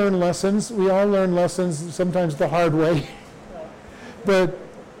all learn lessons. We all learn lessons, sometimes the hard way. But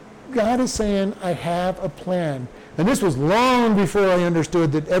God is saying, I have a plan. And this was long before I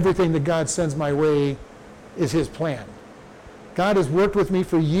understood that everything that God sends my way is his plan. God has worked with me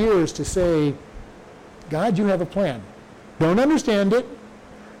for years to say, God, you have a plan. Don't understand it.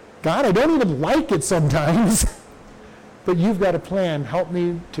 God, I don't even like it sometimes. But you've got a plan. Help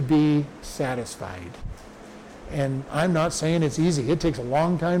me to be satisfied. And I'm not saying it's easy. It takes a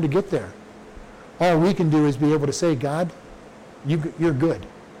long time to get there. All we can do is be able to say, God, you're good.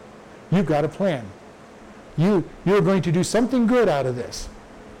 You've got a plan. You're going to do something good out of this.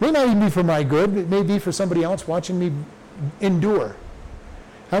 It may not even be for my good. It may be for somebody else watching me endure.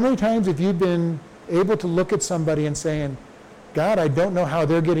 How many times have you been able to look at somebody and saying, God, I don't know how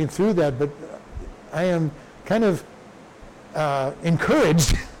they're getting through that, but I am kind of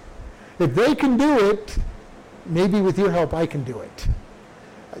encouraged. If they can do it, maybe with your help I can do it.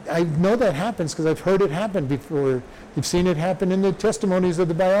 I know that happens because I've heard it happen before. You've seen it happen in the testimonies of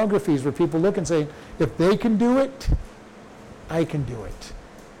the biographies where people look and say, if they can do it, I can do it.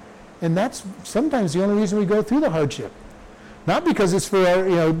 And that's sometimes the only reason we go through the hardship. Not because it's for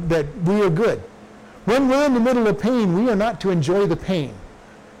our, that we are good. When we're in the middle of pain, we are not to enjoy the pain.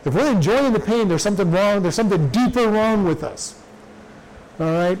 If we're enjoying the pain, there's something wrong. There's something deeper wrong with us.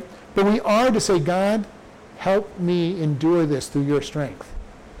 All right? But we are to say, God, help me endure this through your strength.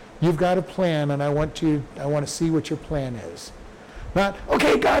 You've got a plan, and I want to see what your plan is. Not,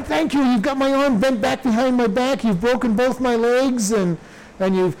 okay, God, thank you. You've got my arm bent back behind my back. You've broken both my legs, and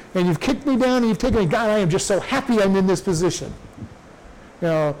you've kicked me down, and you've taken me. God, I am just so happy I'm in this position.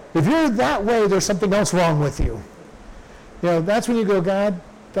 If you're that way, there's something else wrong with you. That's when you go, God,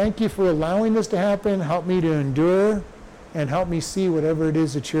 thank you for allowing this to happen. Help me to endure, and help me see whatever it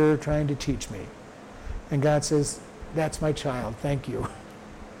is that you're trying to teach me. And God says, that's my child. Thank you.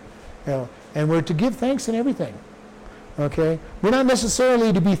 And we're to give thanks in everything. Okay? We're not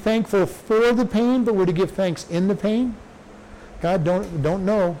necessarily to be thankful for the pain, but we're to give thanks in the pain. God, don't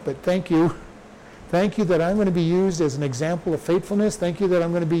know, but thank you. Thank you that I'm going to be used as an example of faithfulness. Thank you that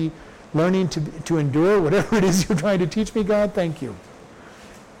I'm going to be learning to endure whatever it is you're trying to teach me, God. Thank you.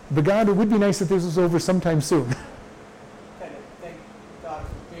 But God, it would be nice if this was over sometime soon. Kind of thank God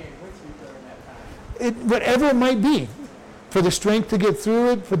for being with you during that time. Whatever it might be. For the strength to get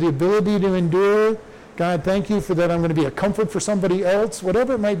through it, for the ability to endure. God, thank you for that I'm going to be a comfort for somebody else.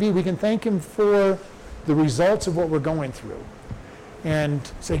 Whatever it might be, we can thank him for the results of what we're going through. And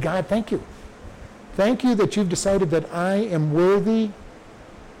say, God, thank you. Thank you that you've decided that I am worthy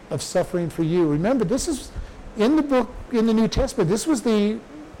of suffering for you. Remember, this is in the book, in the New Testament, this was the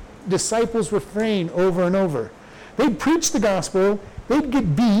disciples' refrain over and over. They'd preach the gospel, they'd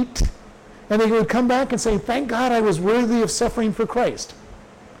get beat, and they would come back and say, thank God I was worthy of suffering for Christ.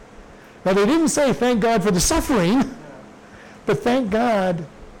 Now, they didn't say, thank God for the suffering, but thank God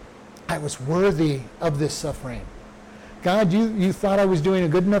I was worthy of this suffering. God, you thought I was doing a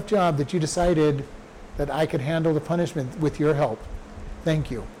good enough job that you decided that I could handle the punishment with your help.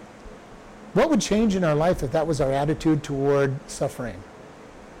 Thank you. What would change in our life if that was our attitude toward suffering?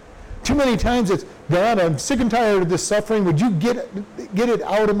 Too many times it's, God, I'm sick and tired of this suffering. Would you get it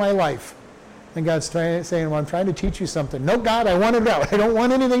out of my life? And God's saying, well, I'm trying to teach you something. No, God, I want it out. I don't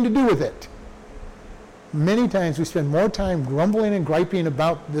want anything to do with it. Many times we spend more time grumbling and griping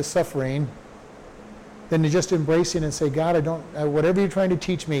about the suffering than to just embracing and say, God, whatever you're trying to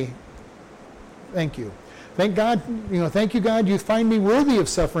teach me, thank you. Thank God, thank you, God, you find me worthy of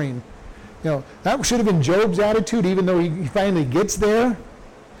suffering. That should have been Job's attitude, even though he finally gets there.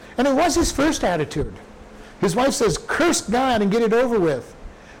 And it was his first attitude. His wife says, curse God and get it over with.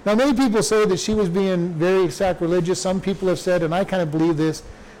 Now, many people say that she was being very sacrilegious. Some people have said, and I kind of believe this,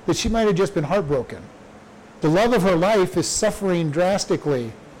 that she might have just been heartbroken. The love of her life is suffering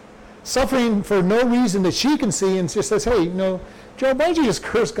drastically. Suffering for no reason that she can see, and just says, hey, Job, why don't you just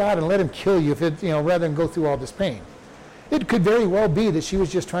curse God and let him kill you rather than go through all this pain? It could very well be that she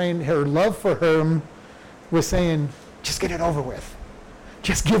was just trying, her love for him was saying, just get it over with.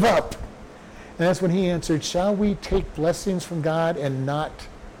 Just give up. And that's when he answered, shall we take blessings from God and not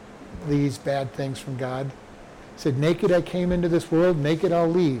these bad things from God? He said, naked I came into this world, naked I'll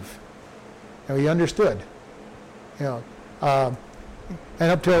leave. And he understood. And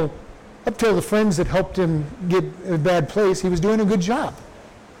up till the friends that helped him get in a bad place, he was doing a good job.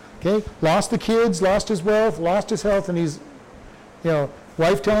 Okay? Lost the kids, lost his wealth, lost his health, and he's,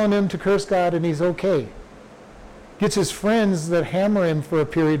 wife telling him to curse God, and he's okay. Gets his friends that hammer him for a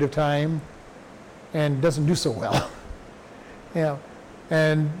period of time and doesn't do so well.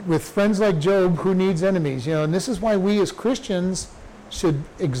 And with friends like Job, who needs enemies? And this is why we as Christians should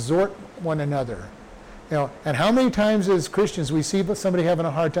exhort one another. And how many times as Christians we see somebody having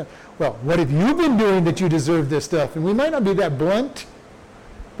a hard time, well, what have you been doing that you deserve this stuff? And we might not be that blunt,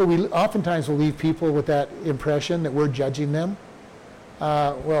 but we oftentimes will leave people with that impression that we're judging them.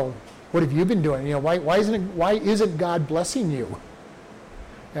 Well, what have you been doing? Why isn't God blessing you?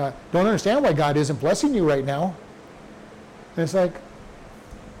 Don't understand why God isn't blessing you right now. And it's like,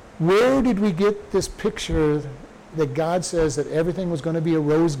 Where did we get this picture that God says that everything was going to be a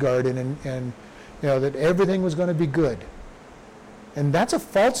rose garden and that everything was going to be good? And that's a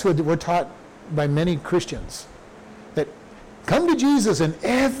falsehood that we're taught by many Christians. That come to Jesus and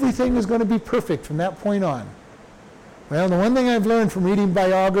everything is going to be perfect from that point on. Well, the one thing I've learned from reading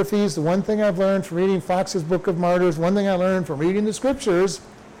biographies, the one thing I've learned from reading Fox's Book of Martyrs, one thing I learned from reading the Scriptures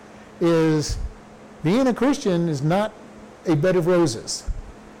is being a Christian is not a bed of roses.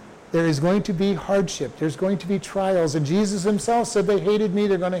 There is going to be hardship. There's going to be trials. And Jesus himself said, they hated me,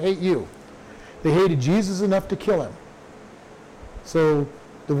 they're going to hate you. They hated Jesus enough to kill him. So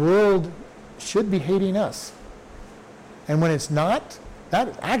the world should be hating us. And when it's not,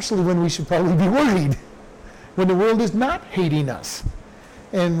 that's actually when we should probably be worried. When the world is not hating us.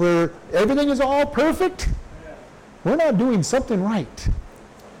 And where everything is all perfect, we're not doing something right.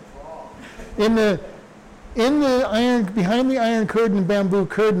 In the behind the iron curtain and bamboo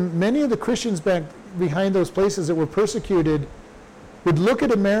curtain, many of the Christians back behind those places that were persecuted would look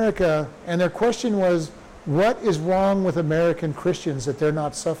at America, and their question was, what is wrong with American Christians that they're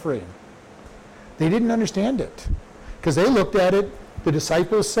not suffering? They didn't understand it. Because they looked at it, the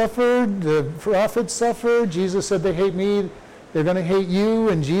disciples suffered, the prophets suffered, Jesus said they hate me, they're going to hate you,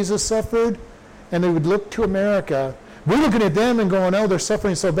 and Jesus suffered. And they would look to America. We're looking at them and going, oh, they're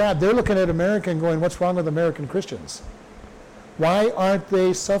suffering so bad. They're looking at America and going, what's wrong with American Christians? Why aren't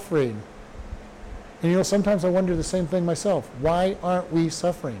they suffering? And sometimes I wonder the same thing myself. Why aren't we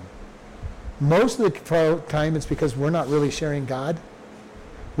suffering? Most of the time it's because we're not really sharing God.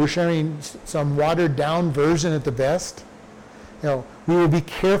 We're sharing some watered down version at the best. We will be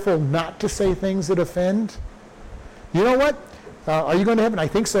careful not to say things that offend. You know what? Are you going to heaven? I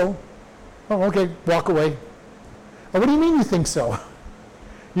think so. Oh, okay, walk away. Oh, what do you mean you think so?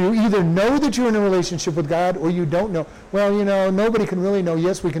 You either know that you're in a relationship with God or you don't know. Well, nobody can really know.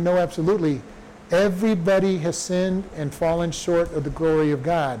 Yes, we can know absolutely. Everybody has sinned and fallen short of the glory of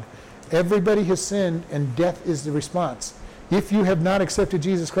God. Everybody has sinned and death is the response. If you have not accepted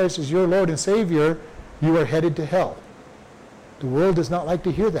Jesus Christ as your Lord and Savior, you are headed to hell. The world does not like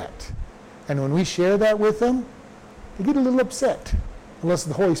to hear that. And when we share that with them, they get a little upset, unless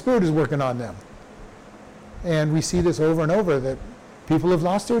the Holy Spirit is working on them. And we see this over and over, that people have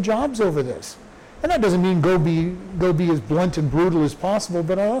lost their jobs over this. And that doesn't mean go be as blunt and brutal as possible,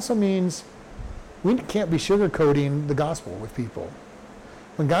 but it also means we can't be sugarcoating the gospel with people.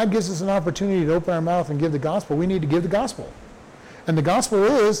 When God gives us an opportunity to open our mouth and give the gospel, we need to give the gospel. And the gospel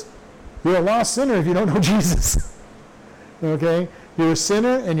is, you're a lost sinner if you don't know Jesus. Okay? You're a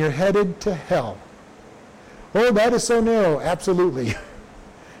sinner and you're headed to hell. Oh, that is so narrow. Absolutely.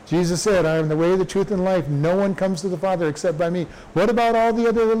 Jesus said, I am the way, the truth, and life. No one comes to the Father except by me. What about all the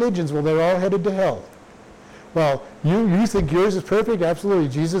other religions? Well, they're all headed to hell. Well, you think yours is perfect? Absolutely.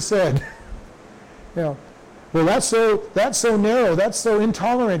 Jesus said. Well, that's so narrow. That's so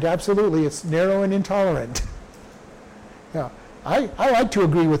intolerant. Absolutely. It's narrow and intolerant. I like to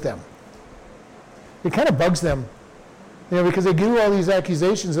agree with them. It kind of bugs them. Because they do all these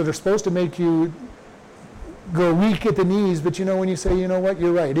accusations that are supposed to make you go weak at the knees, but when you say, you know what,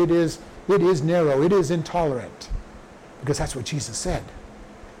 you're right, it is narrow, it is intolerant. Because that's what Jesus said.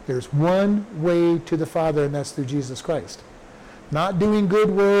 There's one way to the Father, and that's through Jesus Christ. Not doing good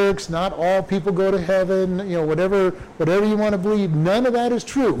works, not all people go to heaven, whatever you want to believe, none of that is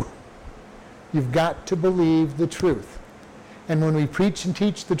true. You've got to believe the truth. And when we preach and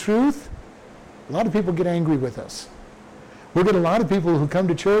teach the truth, a lot of people get angry with us. We get a lot of people who come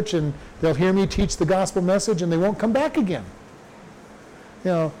to church and they'll hear me teach the gospel message and they won't come back again.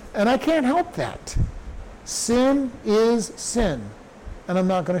 And I can't help that. Sin is sin, and I'm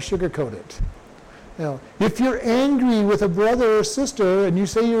not going to sugarcoat it. If you're angry with a brother or sister and you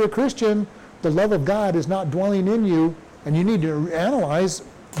say you're a Christian, the love of God is not dwelling in you, and you need to analyze,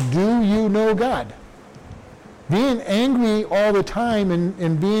 do you know God? Being angry all the time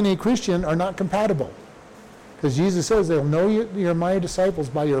and being a Christian are not compatible. Because Jesus says they'll know you're my disciples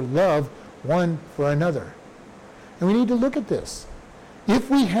by your love one for another. And we need to look at this. If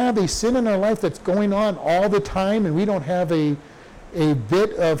we have a sin in our life that's going on all the time and we don't have a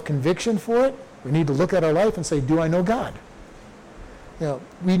bit of conviction for it, we need to look at our life and say, do I know God?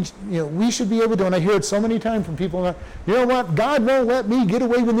 We should be able to, and I hear it so many times from people, you know what, God won't let me get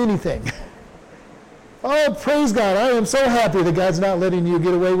away with anything. Oh, praise God. I am so happy that God's not letting you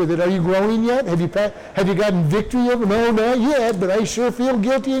get away with it. Are you growing yet? Have you gotten victory over it? No, not yet, but I sure feel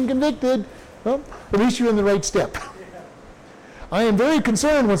guilty and convicted. Well, at least you're in the right step. I am very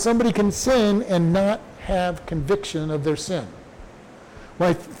concerned when somebody can sin and not have conviction of their sin.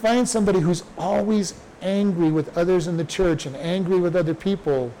 When I find somebody who's always angry with others in the church and angry with other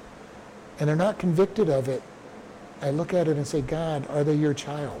people, and they're not convicted of it, I look at it and say, God, are they your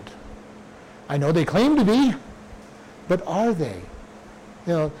child? I know they claim to be, but are they?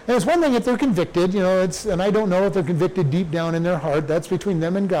 And it's one thing if they're convicted, and I don't know if they're convicted deep down in their heart. That's between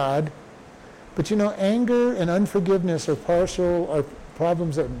them and God. But anger and unforgiveness are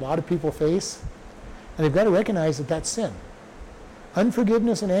problems that a lot of people face, and they've got to recognize that that's sin.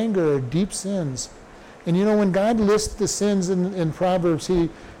 Unforgiveness and anger are deep sins. And when God lists the sins in Proverbs, he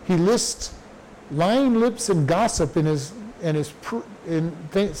lists lying lips and gossip in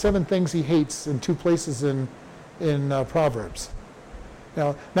 7 things he hates in 2 places in Proverbs.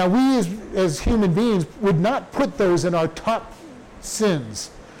 Now we as human beings would not put those in our top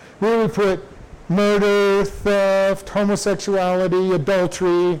sins. We would put murder, theft, homosexuality,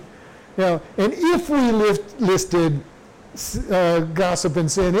 adultery. And if we listed gossip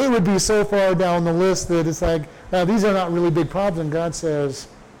and sin, it would be so far down the list that it's like, these are not really big problems. And God says,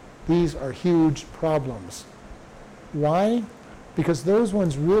 these are huge problems. Why? Because those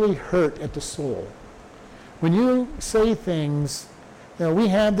ones really hurt at the soul. When you say things, we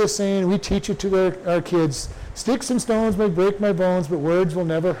have this saying, we teach it to our kids, sticks and stones may break my bones, but words will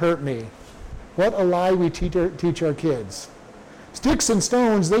never hurt me. What a lie we teach our kids. Sticks and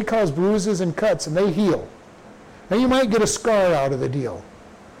stones, they cause bruises and cuts, and they heal. Now you might get a scar out of the deal.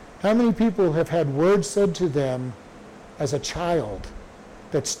 How many people have had words said to them as a child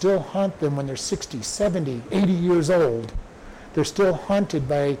that still haunt them when they're 60, 70, 80 years old? They're still haunted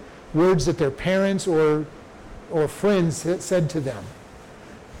by words that their parents or friends said to them.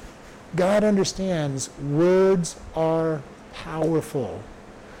 God understands words are powerful,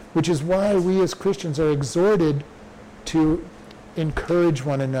 which is why we as Christians are exhorted to encourage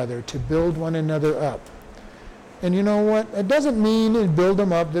one another, to build one another up. And you know what? It doesn't mean to build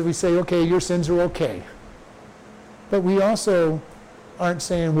them up that we say, okay, your sins are okay. But we also aren't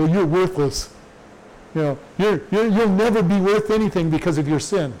saying, well, you're worthless. You'll never be worth anything because of your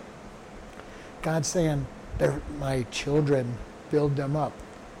sin. God's saying, they're my children, build them up.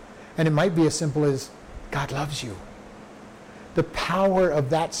 And it might be as simple as, God loves you. The power of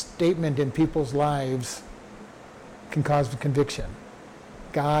that statement in people's lives can cause conviction.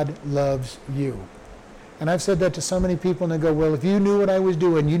 God loves you. And I've said that to so many people, and they go, well, if you knew what I was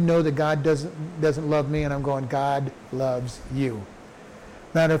doing, you'd know that God doesn't love me. And I'm going, God loves you.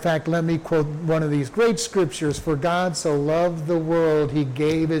 Matter of fact, let me quote one of these great scriptures. For God so loved the world, he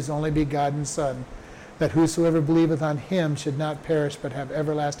gave his only begotten Son, that whosoever believeth on him should not perish but have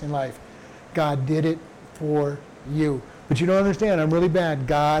everlasting life. God did it for you. But you don't understand, I'm really bad.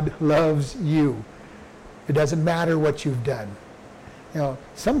 God loves you. It doesn't matter what you've done.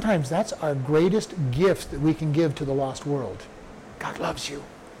 Sometimes that's our greatest gift that we can give to the lost world. God loves you.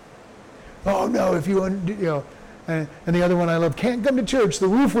 Oh no, if you and the other one I love, can't come to church, the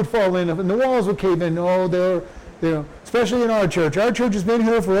roof would fall in and the walls would cave in. Oh, especially in our church. Our church has been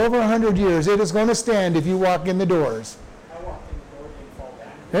here for over 100 years. It is going to stand if you walk in the doors. I walked in the door,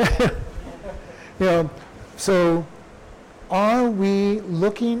 didn't fall down. So are we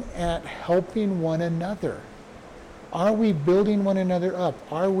looking at helping one another? Are we building one another up?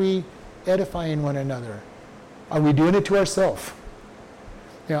 Are we edifying one another? Are we doing it to ourselves?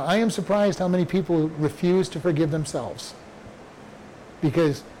 I am surprised how many people refuse to forgive themselves.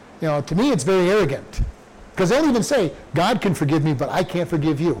 Because, to me it's very arrogant. Because they'll even say, God can forgive me, but I can't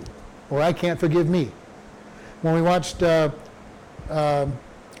forgive you. Or I can't forgive me. When we watched I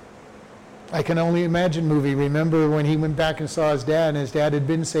Can Only Imagine movie, remember when he went back and saw his dad, and his dad had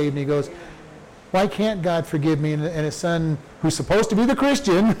been saved, and he goes, why can't God forgive me? And his son, who's supposed to be the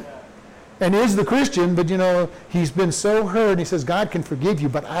Christian, and is the Christian, but he's been so hurt, he says, God can forgive you,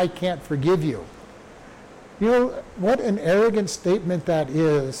 but I can't forgive you. What an arrogant statement that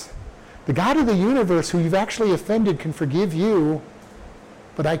is. The God of the universe, who you've actually offended, can forgive you,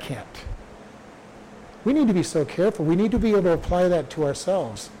 but I can't. We need to be so careful. We need to be able to apply that to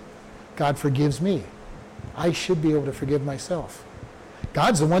ourselves. God forgives me. I should be able to forgive myself.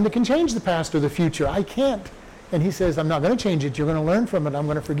 God's the one that can change the past or the future. I can't. And he says, I'm not going to change it. You're going to learn from it. I'm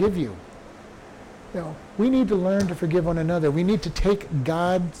going to forgive you. We need to learn to forgive one another. We need to take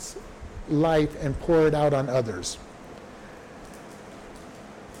God's life and pour it out on others.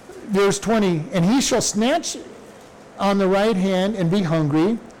 Verse 20, and he shall snatch on the right hand and be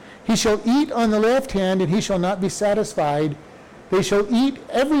hungry. He shall eat on the left hand and he shall not be satisfied. They shall eat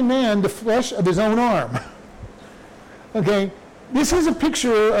every man the flesh of his own arm. Okay, this is a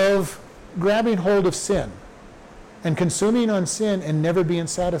picture of grabbing hold of sin and consuming on sin and never being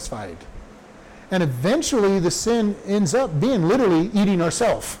satisfied. And eventually the sin ends up being literally eating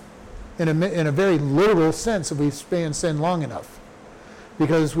ourselves in a very literal sense if we stay in sin long enough.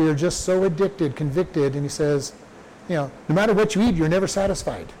 because we are just so addicted, convicted, and he says, no matter what you eat, you're never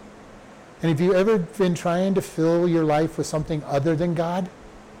satisfied. And have you ever been trying to fill your life with something other than God?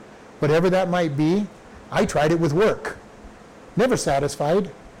 Whatever that might be. I tried it with work. Never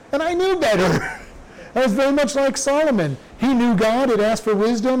satisfied. And I knew better. I was very much like Solomon. He knew God, had asked for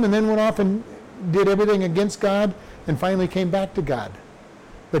wisdom, and then went off and did everything against God, and finally came back to God.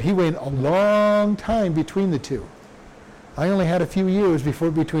 But he went a long time between the two. I only had a few years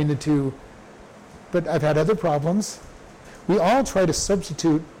between the two, but I've had other problems. We all try to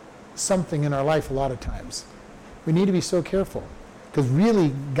substitute something in our life a lot of times. We need to be so careful, because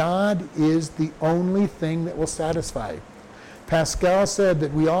really God is the only thing that will satisfy. Pascal said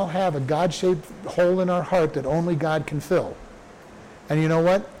that we all have a God-shaped hole in our heart that only God can fill. And you know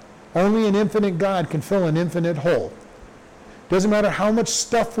what? Only an infinite God can fill an infinite hole. Doesn't matter how much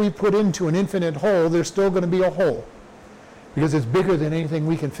stuff we put into an infinite hole, there's still going to be a hole, because it's bigger than anything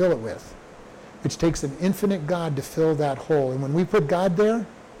we can fill it with. Which takes an infinite God to fill that hole. And when we put God there,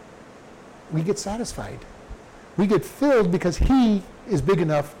 we get satisfied. We get filled because he is big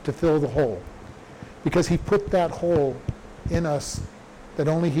enough to fill the hole. Because he put that hole in us that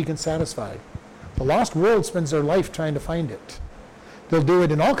only he can satisfy. The lost world spends their life trying to find it. They'll do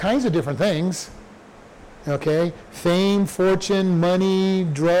it in all kinds of different things. Okay? Fame, fortune, money,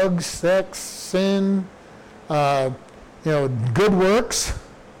 drugs, sex, sin, good works,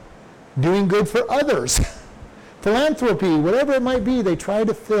 doing good for others, philanthropy, whatever it might be. They try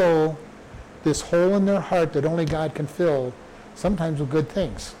to fill this hole in their heart that only God can fill, sometimes with good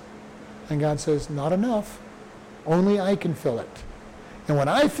things. And God says, not enough. Only I can fill it. And when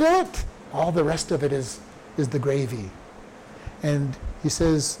I fill it, all the rest of it is the gravy. And he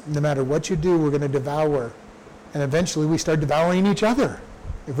says, no matter what you do, we're going to devour. And eventually we start devouring each other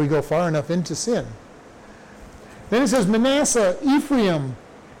if we go far enough into sin. Then it says Manasseh, Ephraim,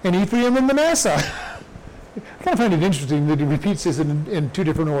 and Ephraim and Manasseh. I kind of find it interesting that he repeats this in two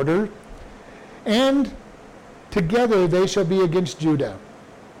different orders. And together they shall be against Judah.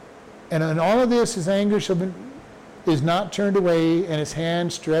 And in all of this, his anger is not turned away, and his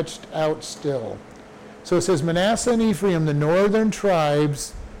hand stretched out still. So it says Manasseh and Ephraim, the northern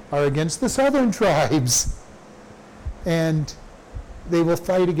tribes, are against the southern tribes. And they will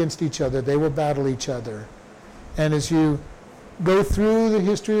fight against each other. They will battle each other. And as you go through the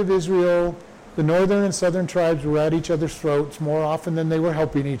history of Israel, the northern and southern tribes were at each other's throats more often than they were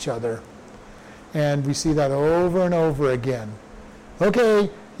helping each other. And we see that over and over again. Okay,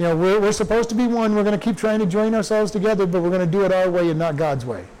 we're supposed to be one. We're going to keep trying to join ourselves together, but we're going to do it our way and not God's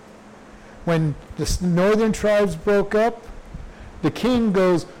way. When the northern tribes broke up, the king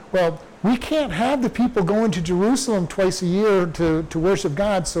goes, well, we can't have the people going to Jerusalem twice a year to worship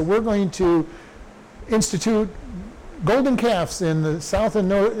God, so we're going to institute golden calves in the south and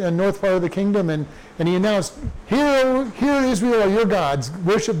north part of the kingdom, and he announced, here Israel are your gods,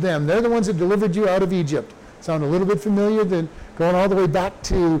 worship them. They're the ones that delivered you out of Egypt. Sound a little bit familiar? Then going all the way back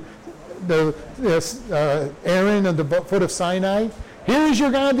to Aaron at the foot of Sinai. Here is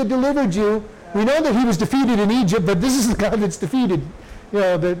your God that delivered you. We know that he was defeated in Egypt, but this is the God that's defeated,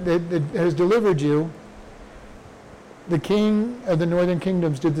 that has delivered you. The king of the northern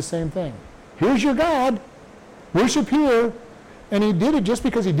kingdoms did the same thing. Here's your God. Worship here. And he did it just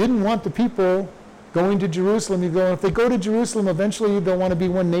because he didn't want the people going to Jerusalem. He'd go, if they go to Jerusalem, eventually they'll want to be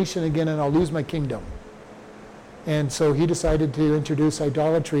one nation again, and I'll lose my kingdom. And so he decided to introduce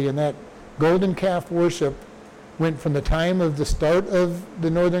idolatry, and that golden calf worship went from the time of the start of the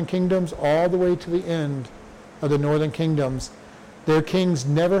northern kingdoms all the way to the end of the northern kingdoms. Their kings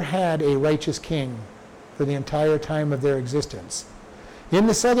never had a righteous king for the entire time of their existence. In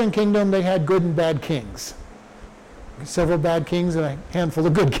the southern kingdom, they had good and bad kings. Several bad kings and a handful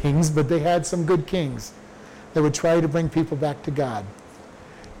of good kings, but they had some good kings that would try to bring people back to God.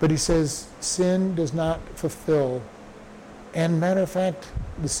 But he says, sin does not fulfill. And matter of fact,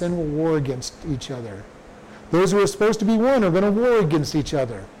 the sin will war against each other. Those who are supposed to be one are going to war against each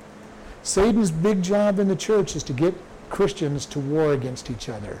other. Satan's big job in the church is to get Christians to war against each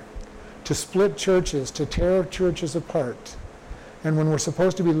other, to split churches, to tear churches apart. And when we're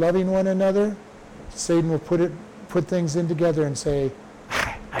supposed to be loving one another, Satan will put things in together and say,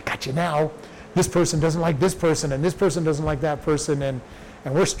 I got you now. This person doesn't like this person, and this person doesn't like that person, and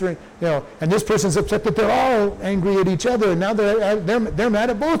we're and this person's upset that they're all angry at each other, and now they're mad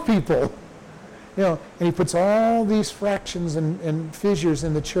at both people. And he puts all these fractions and fissures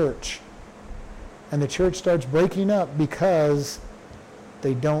in the church. And the church starts breaking up because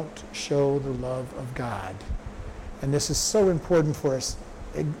they don't show the love of God. And this is so important for us,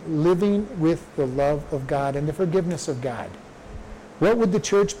 living with the love of God and the forgiveness of God. What would the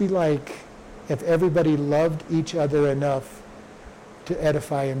church be like if everybody loved each other enough to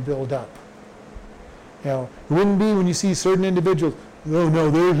edify and build up? It wouldn't be when you see certain individuals, oh no,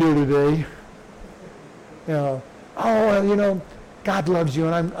 they're here today. God loves you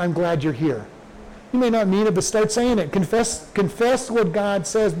and I'm glad you're here. You may not mean it, but start saying it. Confess what God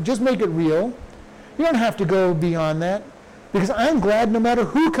says. Just make it real. You don't have to go beyond that. Because I'm glad no matter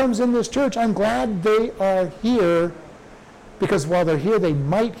who comes in this church, I'm glad they are here, because while they're here, they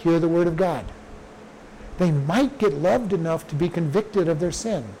might hear the word of God. They might get loved enough to be convicted of their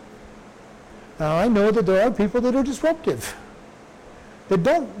sin. Now, I know that there are people that are disruptive,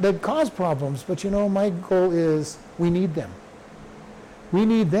 that cause problems, but my goal is we need them. We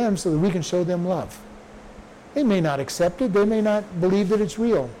need them so that we can show them love. They may not accept it, they may not believe that it's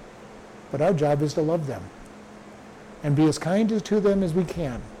real, but our job is to love them and be as kind to them as we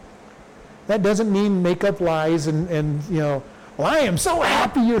can. That doesn't mean make up lies and well, I am so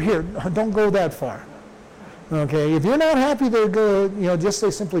happy you're here. Don't go that far. Okay, if you're not happy, just say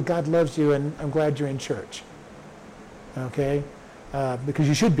simply, God loves you and I'm glad you're in church. Okay, because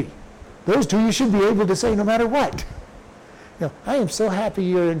you should be. Those two you should be able to say no matter what. I am so happy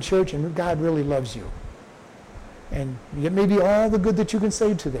you're in church and God really loves you. And it may be all the good that you can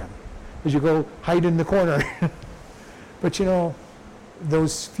say to them as you go hide in the corner. But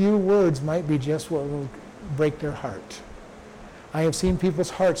those few words might be just what will break their heart. I have seen people's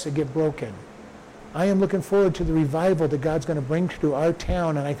hearts that get broken. I am looking forward to the revival that God's going to bring to our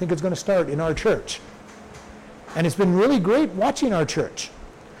town, and I think it's going to start in our church. And it's been really great watching our church.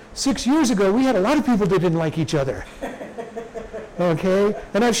 6 years ago, we had a lot of people that didn't like each other. Okay?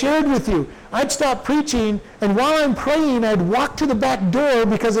 And I've shared with you, I'd stop preaching, and while I'm praying, I'd walk to the back door,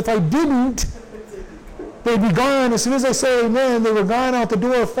 because if I didn't, they'd be gone. As soon as I say amen, they were gone out the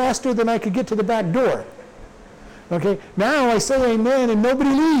door faster than I could get to the back door. Okay? Now I say amen and nobody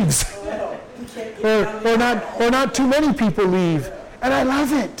leaves. or not too many people leave. And I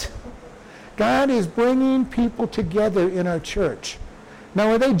love it. God is bringing people together in our church. Now,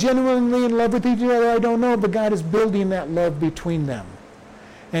 are they genuinely in love with each other? I don't know, but God is building that love between them.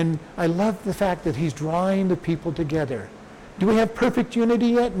 And I love the fact that he's drawing the people together. Do we have perfect unity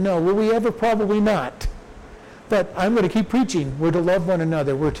yet? No. Will we ever? Probably not. But I'm going to keep preaching. We're to love one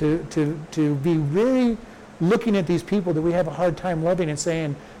another. We're to be really looking at these people that we have a hard time loving and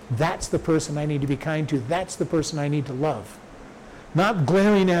saying, that's the person I need to be kind to. That's the person I need to love. Not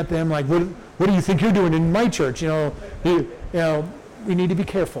glaring at them like, what do you think you're doing in my church? We need to be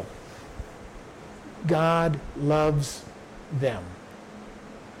careful. God loves them.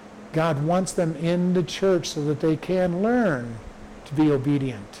 God wants them in the church so that they can learn to be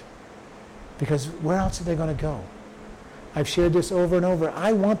obedient. Because where else are they going to go? I've shared this over and over.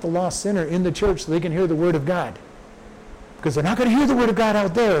 I want the lost sinner in the church so they can hear the word of God. Because they're not going to hear the word of God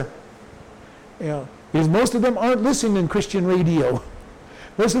out there. Because most of them aren't listening in Christian radio.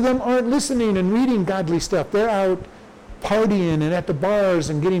 Most of them aren't listening and reading godly stuff. They're out partying and at the bars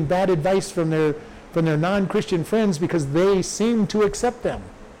and getting bad advice from their non-Christian friends because they seem to accept them.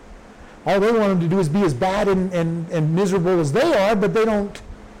 All they want them to do is be as bad and miserable as they are, but they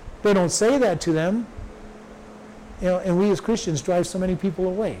don't say that to them. And we as Christians drive so many people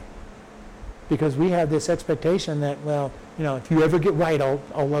away because we have this expectation that, if you ever get right,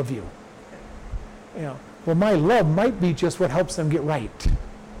 I'll love you. Well, my love might be just what helps them get right.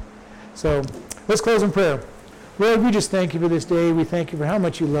 So let's close in prayer. Lord, we just thank you for this day. We thank you for how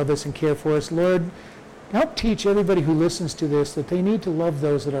much you love us and care for us. Lord, help teach everybody who listens to this that they need to love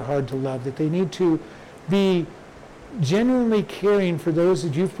those that are hard to love, that they need to be genuinely caring for those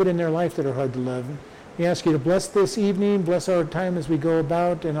that you've put in their life that are hard to love. We ask you to bless this evening, bless our time as we go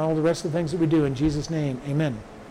about, and all the rest of the things that we do. In Jesus' name, amen.